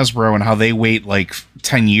friend Hasbro and how they wait like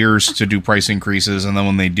 10 years to do price increases, and then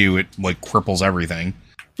when they do, it like cripples everything.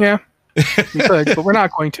 Yeah, we could, but we're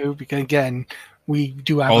not going to, because again, we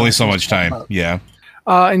do have only so much time. Yeah.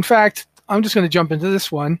 In fact, I'm just going to jump into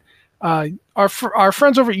this one. Our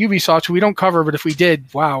friends over at Ubisoft, who we don't cover, but if we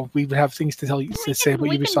did, wow, we would have things to say about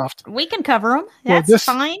Ubisoft. We can cover them. That's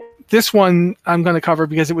fine. This one I'm going to cover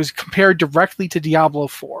because it was compared directly to Diablo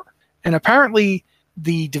 4, and apparently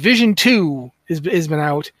the Division 2 has been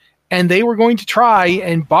out, and they were going to try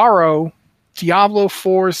and borrow Diablo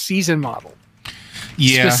 4's season model.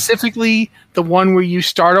 Yeah. Specifically, the one where you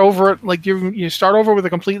start over, like you start over with a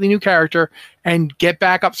completely new character and get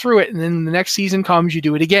back up through it, and then the next season comes, you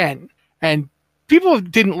do it again. And people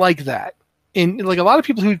didn't like that. And like a lot of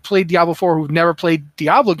people who played Diablo 4 who've never played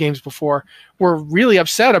Diablo games before were really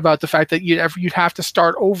upset about the fact that you'd have to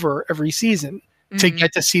start over every season to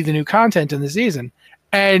get to see the new content in the season.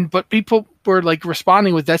 But people were like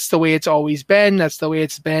responding with, that's the way it's always been. That's the way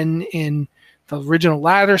it's been in the original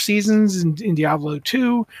ladder seasons in Diablo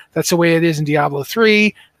 2. That's the way it is in Diablo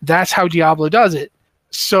 3. That's how Diablo does it.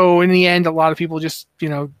 So in the end, a lot of people just,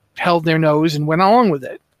 held their nose and went along with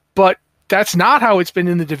it. But that's not how it's been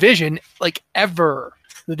in the Division, like ever.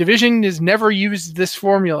 The Division has never used this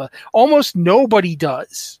formula. Almost nobody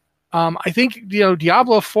does. I think,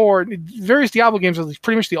 Diablo 4, various Diablo games are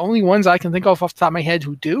pretty much the only ones I can think of off the top of my head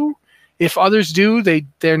who do. If others do,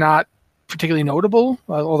 they're not particularly notable,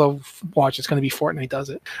 although watch, it's going to be Fortnite does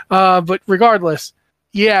it. But regardless,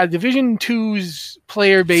 Division 2's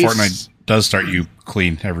player base... Fortnite does start you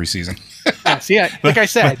clean every season. Yes, like I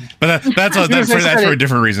said. But that's for a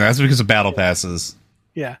different reason. That's because of battle passes.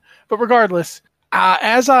 Yeah, but regardless,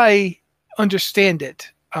 as I understand it,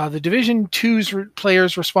 the Division 2's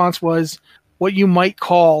players' response was what you might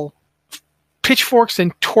call pitchforks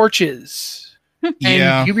and torches.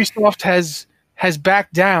 Yeah. And Ubisoft has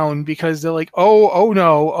backed down because they're like, oh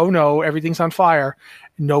no, everything's on fire.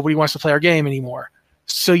 Nobody wants to play our game anymore.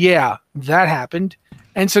 So yeah, that happened.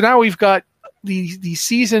 And so now we've got the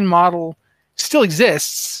season model still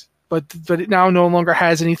exists, but it now no longer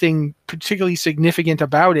has anything particularly significant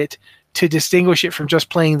about it to distinguish it from just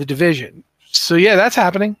playing the Division. So yeah, that's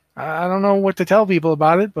happening. I don't know what to tell people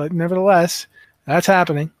about it, but nevertheless, that's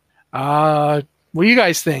happening. What do you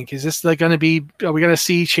guys think? Is this are we going to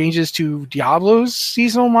see changes to Diablo's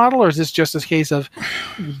seasonal model, or is this just a case of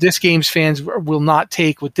this game's fans will not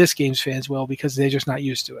take what this game's fans will because they're just not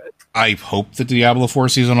used to it? I hope the Diablo 4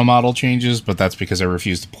 seasonal model changes, but that's because I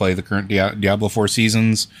refuse to play the current Diablo 4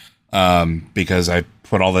 seasons. because I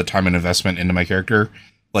put all that time and investment into my character.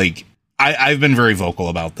 Like, I've been very vocal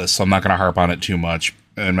about this, so I'm not going to harp on it too much,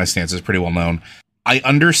 and my stance is pretty well known. I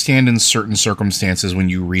understand in certain circumstances when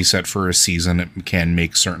you reset for a season, it can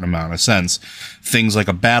make a certain amount of sense. Things like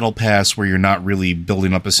a battle pass where you're not really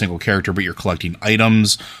building up a single character, but you're collecting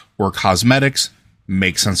items or cosmetics,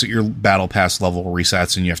 makes sense that your battle pass level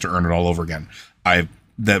resets and you have to earn it all over again.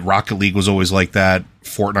 That Rocket League was always like that.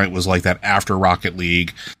 Fortnite was like that after Rocket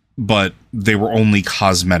League, but they were only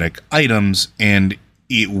cosmetic items, and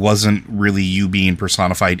it wasn't really you being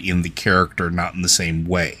personified in the character, not in the same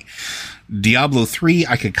way. Diablo 3,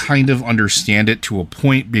 I could kind of understand it to a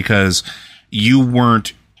point because you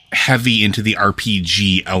weren't heavy into the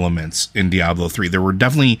RPG elements in Diablo 3. There were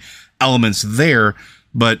definitely elements there,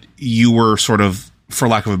 but you were sort of, for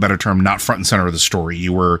lack of a better term, not front and center of the story.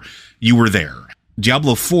 You were there.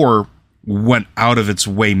 Diablo 4 went out of its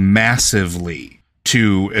way massively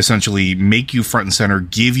to essentially make you front and center,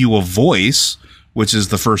 give you a voice, which is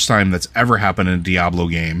the first time that's ever happened in a Diablo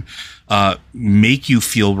game, make you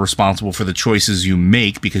feel responsible for the choices you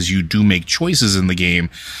make, because you do make choices in the game,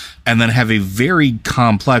 and then have a very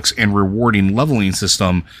complex and rewarding leveling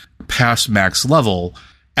system past max level,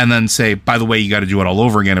 and then say, by the way, you got to do it all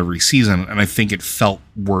over again every season. And I think it felt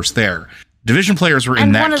worse there. Division players were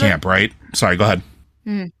in that camp, right? Sorry, go ahead.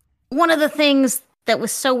 One of the things that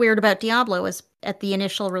was so weird about Diablo is at the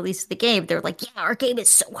initial release of the game, they're like, yeah, our game is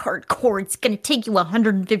so hardcore, it's going to take you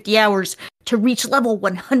 150 hours to reach level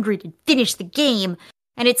 100 and finish the game.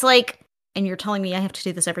 And it's like, and you're telling me I have to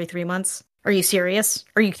do this every 3 months? Are you serious?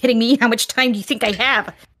 Are you kidding me? How much time do you think I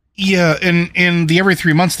have? Yeah, and the every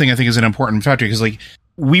 3 months thing, I think, is an important factor, because, like,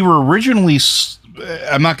 we were originally,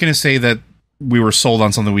 I'm not going to say that we were sold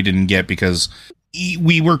on something we didn't get, because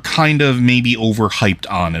we were kind of maybe overhyped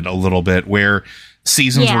on it a little bit, where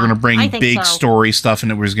seasons were going to bring big story stuff,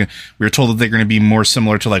 and we were told that they're going to be more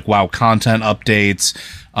similar to, like, WoW content updates.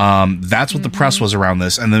 That's what the press was around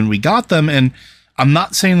this. And then we got them, and I'm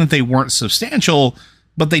not saying that they weren't substantial,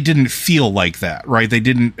 but they didn't feel like that, right? They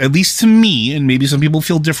didn't, at least to me, and maybe some people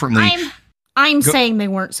feel differently. I'm saying they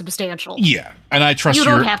weren't substantial. Yeah, and I trust you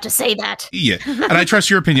don't have to say that. Yeah, and I trust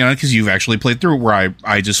your opinion on it, because you've actually played through it, where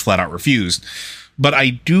I just flat out refused. But I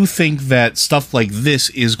do think that stuff like this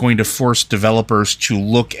is going to force developers to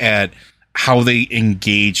look at how they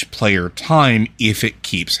engage player time if it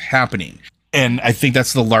keeps happening. And I think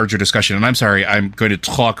that's the larger discussion. And I'm sorry, I'm going to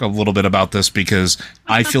talk a little bit about this because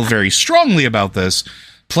I feel very strongly about this.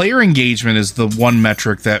 Player engagement is the one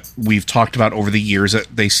metric that we've talked about over the years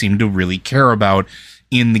that they seem to really care about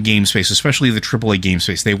in the game space, especially the AAA game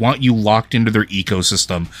space. They want you locked into their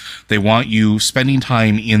ecosystem. They want you spending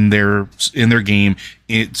time in their game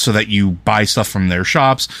so that you buy stuff from their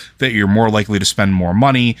shops, that you're more likely to spend more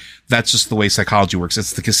money. That's just the way psychology works.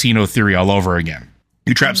 It's the casino theory all over again.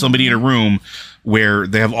 You trap somebody in a room where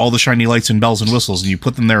they have all the shiny lights and bells and whistles, and you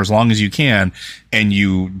put them there as long as you can, and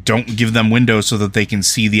you don't give them windows so that they can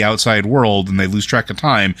see the outside world and they lose track of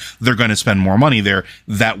time, they're going to spend more money there.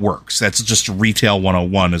 That works. That's just retail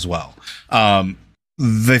 101 as well.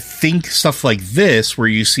 Think stuff like this, where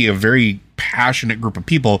you see a very passionate group of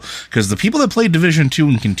people, because the people that played Division 2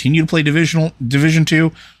 and continue to play Division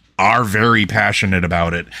 2 are very passionate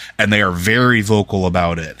about it, and they are very vocal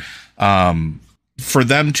about it. For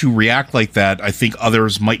them to react like that, I think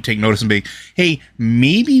others might take notice and be, hey,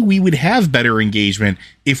 maybe we would have better engagement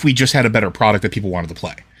if we just had a better product that people wanted to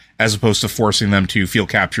play, as opposed to forcing them to feel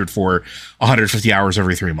captured for 150 hours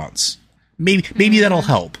every 3 months. Maybe that'll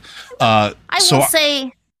help. I will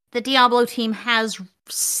say the Diablo team has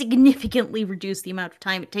significantly reduced the amount of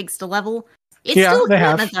time it takes to level. It's still a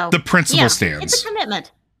commitment, though. The principle stands. It's a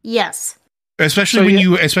commitment. Yes. Especially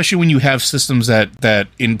when you have systems that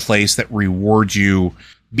in place that reward you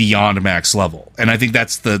beyond max level. And I think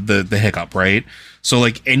that's the hiccup, right? So,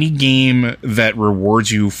 like, any game that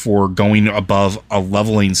rewards you for going above a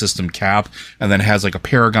leveling system cap and then has like a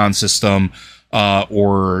Paragon system,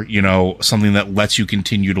 or, you know, something that lets you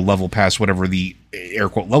continue to level past whatever the air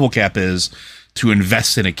quote level cap is to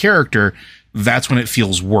invest in a character, that's when it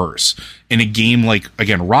feels worse. In a game like,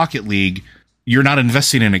 again, Rocket League, you're not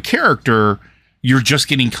investing in a character, you're just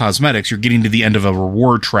getting cosmetics. You're getting to the end of a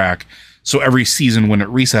reward track. So every season when it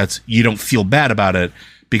resets, you don't feel bad about it,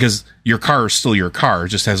 because your car is still your car. It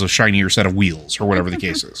just has a shinier set of wheels, or whatever the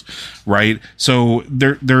case is, right? So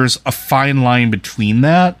there's a fine line between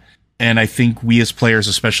that. And I think we as players,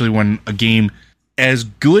 especially when a game as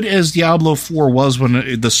good as Diablo 4 was,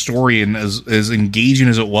 when the story and as engaging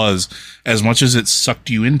as it was, as much as it sucked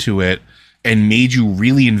you into it, and made you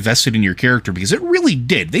really invested in your character, because it really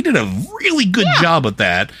did. They did a really good job at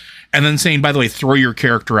that. and then saying, by the way, throw your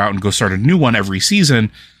character out and go start a new one every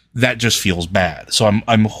season, that just feels bad. So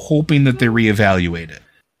I'm hoping that they reevaluate it.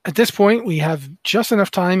 At this point, we have just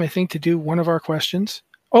enough time, I think, to do one of our questions.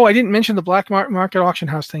 Oh, I didn't mention the black market auction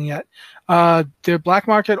house thing yet. The black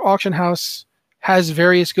market auction house has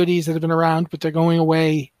various goodies that have been around, but they're going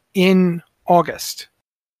away in August.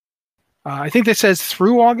 I think that says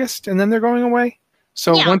through August, and then they're going away.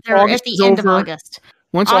 So yeah, once they're August at the is end over, of August.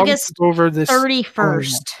 Once August is over, this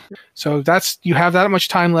 31st. So you have that much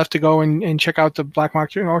time left to go and check out the black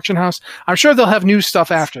market auction house. I'm sure they'll have new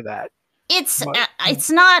stuff after that. It's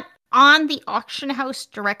not on the auction house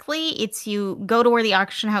directly. It's you go to where the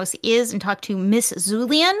auction house is and talk to Miss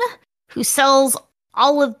Zulian, who sells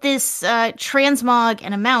all of this transmog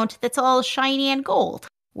and amount that's all shiny and gold,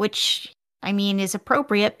 which, I mean, is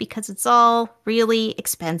appropriate because it's all really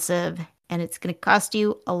expensive and it's going to cost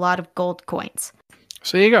you a lot of gold coins.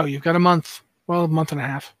 So there you go. You've got a month. Well, a month and a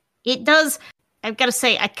half. It does. I've got to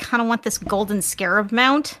say, I kind of want this golden scarab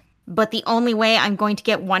mount, but the only way I'm going to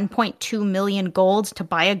get 1.2 million gold to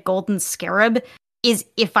buy a golden scarab is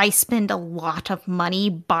if I spend a lot of money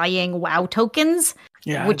buying WoW tokens,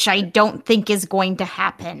 which I don't think is going to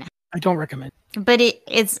happen. I don't recommend. But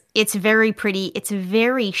it's very pretty. It's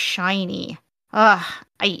very shiny. I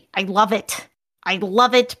love it. I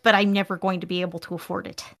love it, but I'm never going to be able to afford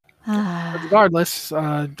it. Regardless,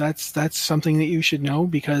 that's something that you should know,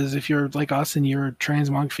 because if you're like us and you're a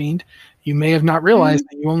transmog fiend, you may have not realized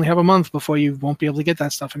that you only have a month before you won't be able to get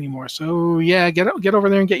that stuff anymore. So yeah, get over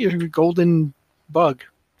there and get your golden bug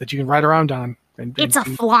that you can ride around on. It's a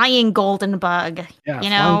flying golden bug. Yeah, you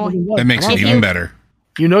know, that makes it even better.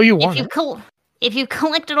 You know you want if you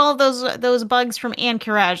collected all those bugs from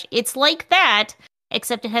Anchorage, it's like that,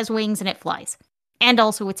 except it has wings and it flies, and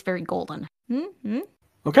also it's very golden. Mm-hmm.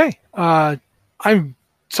 Okay, I'm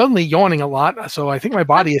suddenly yawning a lot, so I think my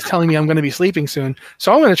body is telling me I'm going to be sleeping soon.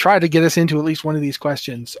 So I'm going to try to get us into at least one of these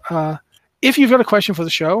questions. If you've got a question for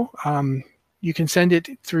the show, you can send it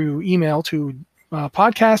through email to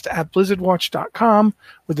podcast@blizzardwatch.com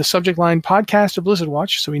with the subject line podcast or Blizzard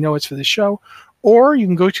Watch, so we know it's for the show. Or you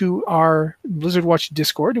can go to our Blizzard Watch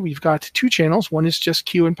Discord. We've got two channels. One is just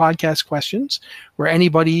Q and podcast questions, where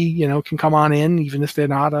anybody, can come on in, even if they're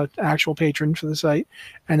not an actual patron for the site,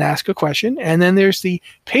 and ask a question. And then there's the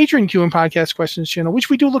patron Q and podcast questions channel, which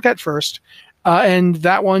we do look at first. And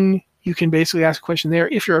that one, you can basically ask a question there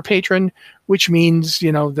if you're a patron, which means,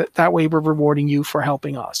 that way we're rewarding you for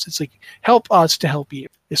helping us. It's like, help us to help you,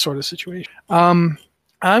 this sort of situation. I'm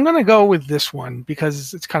going to go with this one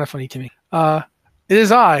because it's kind of funny to me. It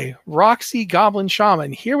is I, Roxy Goblin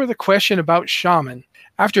Shaman, here with a question about Shaman.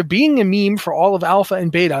 After being a meme for all of Alpha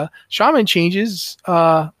and Beta, Shaman changes,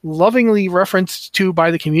 lovingly referenced to by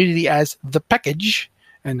the community as the package.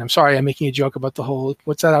 And I'm sorry, I'm making a joke about the whole,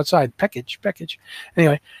 what's that outside? Package.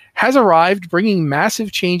 Anyway, has arrived, bringing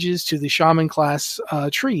massive changes to the Shaman class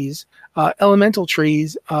trees, elemental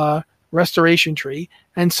trees, restoration tree,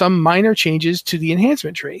 and some minor changes to the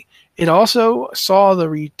enhancement tree. It also saw the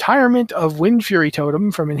retirement of Wind Fury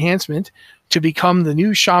Totem from enhancement to become the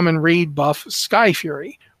new Shaman raid buff Sky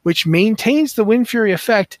Fury, which maintains the Wind Fury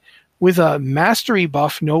effect with a mastery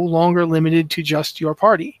buff no longer limited to just your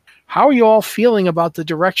party. How are you all feeling about the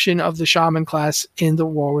direction of the Shaman class in the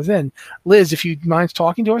War Within? Liz, if you mind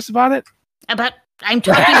talking to us about it? I'm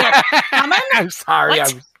talking about Shaman? I'm sorry.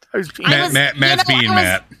 What? I was Matt's being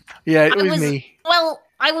Matt. Yeah, it was me. Well,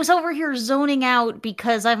 I was over here zoning out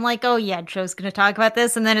because I'm like, oh yeah, Joe's going to talk about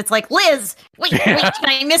this. And then it's like, Liz, wait, can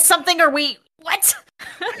I miss something? Or what?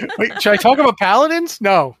 Wait, should I talk about paladins?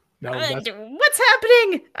 No. What's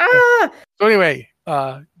happening? So anyway,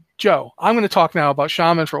 Joe, I'm going to talk now about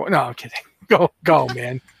Shaman no, I'm kidding. Go,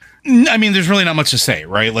 man. I mean, there's really not much to say,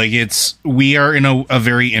 right? Like, we are in a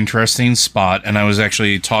very interesting spot, and I was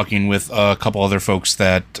actually talking with a couple other folks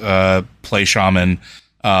that play Shaman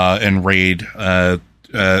and raid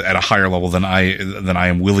at a higher level than I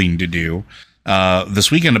am willing to do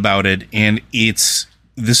this weekend about it, and this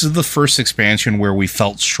is the first expansion where we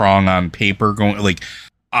felt strong on paper, going like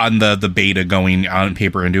on the beta, going on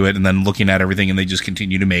paper into it, and then looking at everything, and they just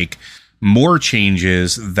continue to make more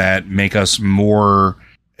changes that make us more.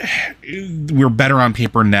 We're better on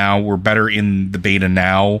paper now. We're better in the beta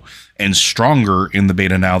now, and stronger in the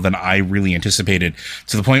beta now than I really anticipated.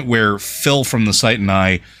 To the point where Phil from the site and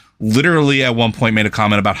I literally at one point made a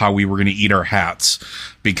comment about how we were going to eat our hats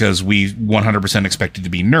because we 100% expected to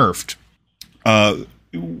be nerfed.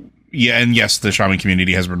 Yeah, and yes, the Shaman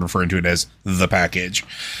community has been referring to it as the package.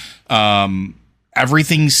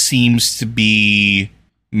 Everything seems to be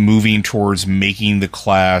moving towards making the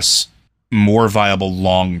class more viable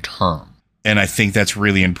long term. And I think that's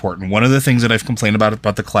really important. One of the things that I've complained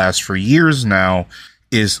about the class for years now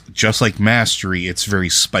is, just like Mastery, it's very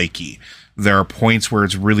spiky. There are points where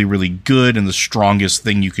it's really, really good and the strongest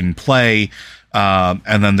thing you can play.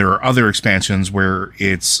 And then there are other expansions where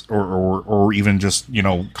it's, or even just,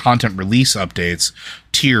 content release updates,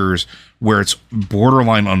 tiers, where it's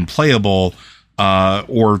borderline unplayable,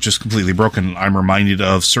 or just completely broken. I'm reminded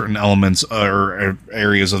of certain elements or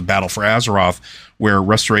areas of Battle for Azeroth where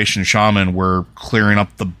Restoration Shaman were clearing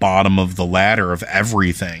up the bottom of the ladder of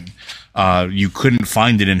everything. You couldn't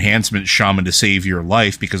find an enhancement shaman to save your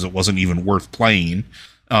life because it wasn't even worth playing.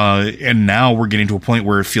 And now we're getting to a point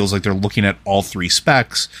where it feels like they're looking at all three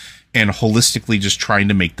specs and holistically just trying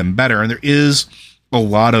to make them better. And there is a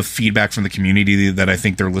lot of feedback from the community that I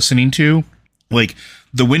think they're listening to. Like,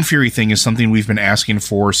 the Wind Fury thing is something we've been asking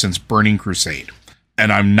for since Burning Crusade.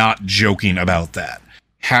 And I'm not joking about that.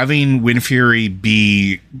 Having Wind Fury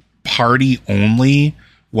be party only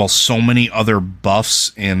while so many other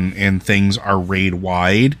buffs and things are raid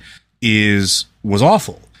wide was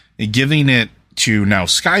awful. And giving it to now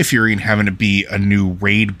Sky Fury and having it be a new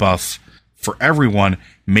raid buff for everyone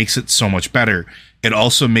makes it so much better. It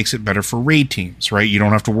also makes it better for raid teams, right? You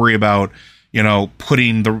don't have to worry about,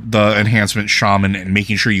 putting the enhancement shaman and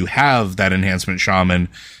making sure you have that enhancement shaman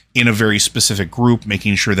in a very specific group,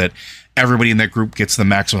 making sure that everybody in that group gets the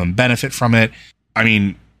maximum benefit from it. I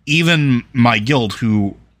mean, even my guild,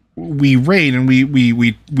 who we raid and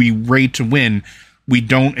we raid to win, we're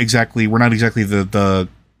not exactly the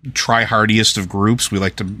try hardiest of groups. We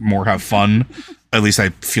like to more have fun. At least I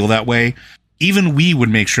feel that way. Even we would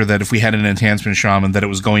make sure that if we had an enhancement shaman, that it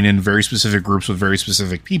was going in very specific groups with very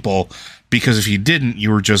specific people, because if you didn't,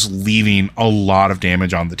 you were just leaving a lot of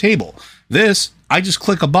damage on the table. This, I just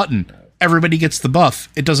click a button. Everybody gets the buff.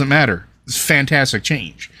 It doesn't matter. It's fantastic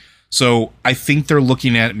change. So I think they're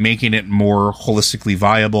looking at making it more holistically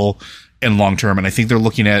viable and long-term. And I think they're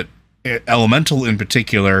looking at Elemental in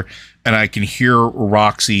particular. And I can hear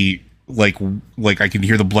Roxy, like I can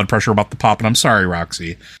hear the blood pressure about to pop. And I'm sorry,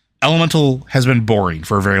 Roxy. Elemental has been boring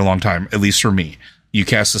for a very long time, at least for me. You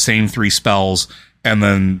cast the same 3 spells, and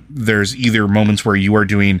then there's either moments where you are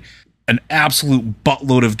doing an absolute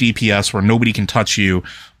buttload of DPS where nobody can touch you,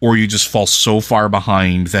 or you just fall so far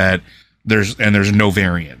behind that there's no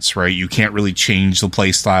variance, right? You can't really change the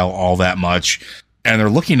play style all that much. And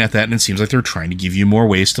they're looking at that, and it seems like they're trying to give you more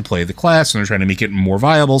ways to play the class, and they're trying to make it more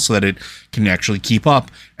viable so that it can actually keep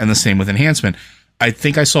up. And the same with enhancement. I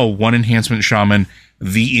think I saw one enhancement shaman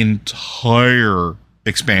the entire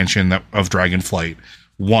expansion of Dragonflight.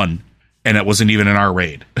 One. And it wasn't even in our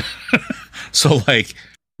raid. So,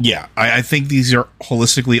 yeah, I think these are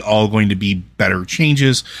holistically all going to be better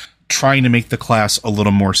changes, trying to make the class a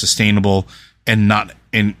little more sustainable and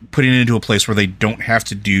putting it into a place where they don't have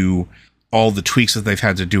to do all the tweaks that they've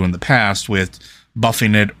had to do in the past with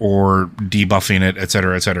buffing it or debuffing it, et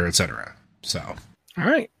cetera, et cetera, et cetera. So, all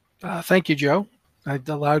right. Thank you, Joe. It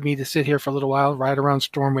allowed me to sit here for a little while, ride around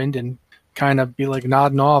Stormwind, and kind of be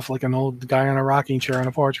nodding off like an old guy on a rocking chair on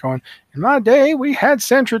a porch going, in my day, we had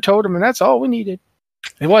Sentry Totem, and that's all we needed.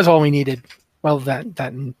 It was all we needed. Well, that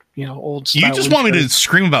old style. You just want me to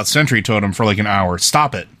scream about Sentry Totem for an hour.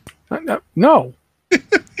 Stop it. No.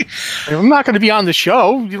 I'm not going to be on the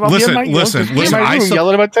show. Listen. I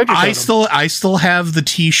still have the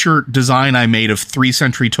T-shirt design I made of 3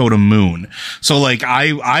 Sentry Totem Moon. So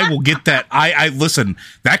I will get that. I listen.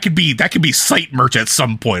 That could be site merch at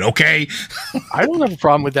some point. Okay. I don't have a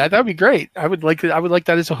problem with that. That'd be great. I would like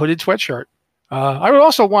that as a hooded sweatshirt. I would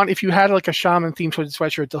also want, if you had a shaman themed hooded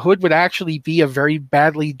sweatshirt, the hood would actually be a very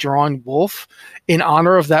badly drawn wolf in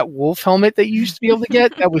honor of that wolf helmet that you used to be able to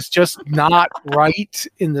get. That was just not right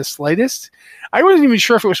in the slightest. I wasn't even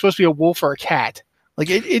sure if it was supposed to be a wolf or a cat.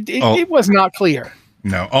 It was not clear.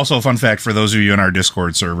 No. Also, a fun fact for those of you in our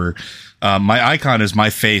Discord server, my icon is my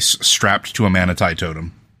face strapped to a Manatee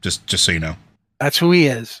totem. Just so you know. That's who he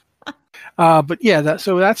is. But yeah,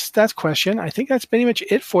 that's question. I think that's pretty much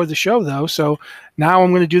it for the show, though. So now I'm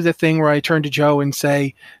going to do the thing where I turn to Joe and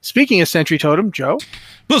say, speaking of Sentry Totem, Joe.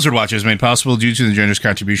 Blizzard Watch is made possible due to the generous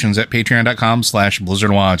contributions at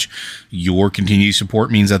patreon.com/BlizzardWatch. Your continued support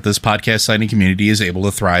means that this podcast site and community is able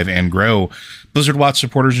to thrive and grow. Blizzard Watch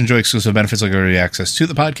supporters enjoy exclusive benefits like early access to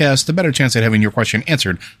the podcast, a better chance at having your question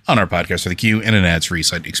answered on our podcast for the queue, and an ads-free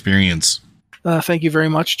site experience. Thank you very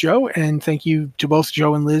much, Joe, and thank you to both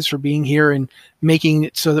Joe and Liz for being here and making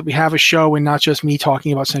it so that we have a show and not just me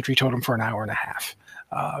talking about Sentry Totem for an hour and a half.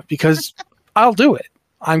 Because I'll do it.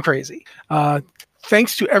 I'm crazy.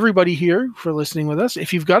 thanks to everybody here for listening with us.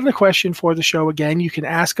 If you've got a question for the show, again, you can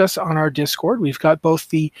ask us on our Discord. We've got both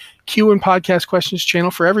the Q and Podcast Questions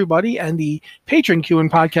channel for everybody and the Patron Q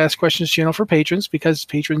and Podcast Questions channel for patrons, because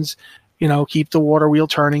patrons, keep the water wheel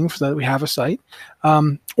turning so that we have a site.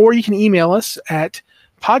 Or you can email us at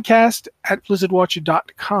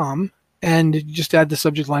podcast@blizzardwatch.com and just add the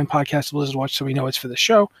subject line podcast to Blizzard Watch so we know it's for the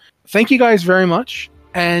show. Thank you guys very much,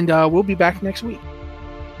 and we'll be back next week.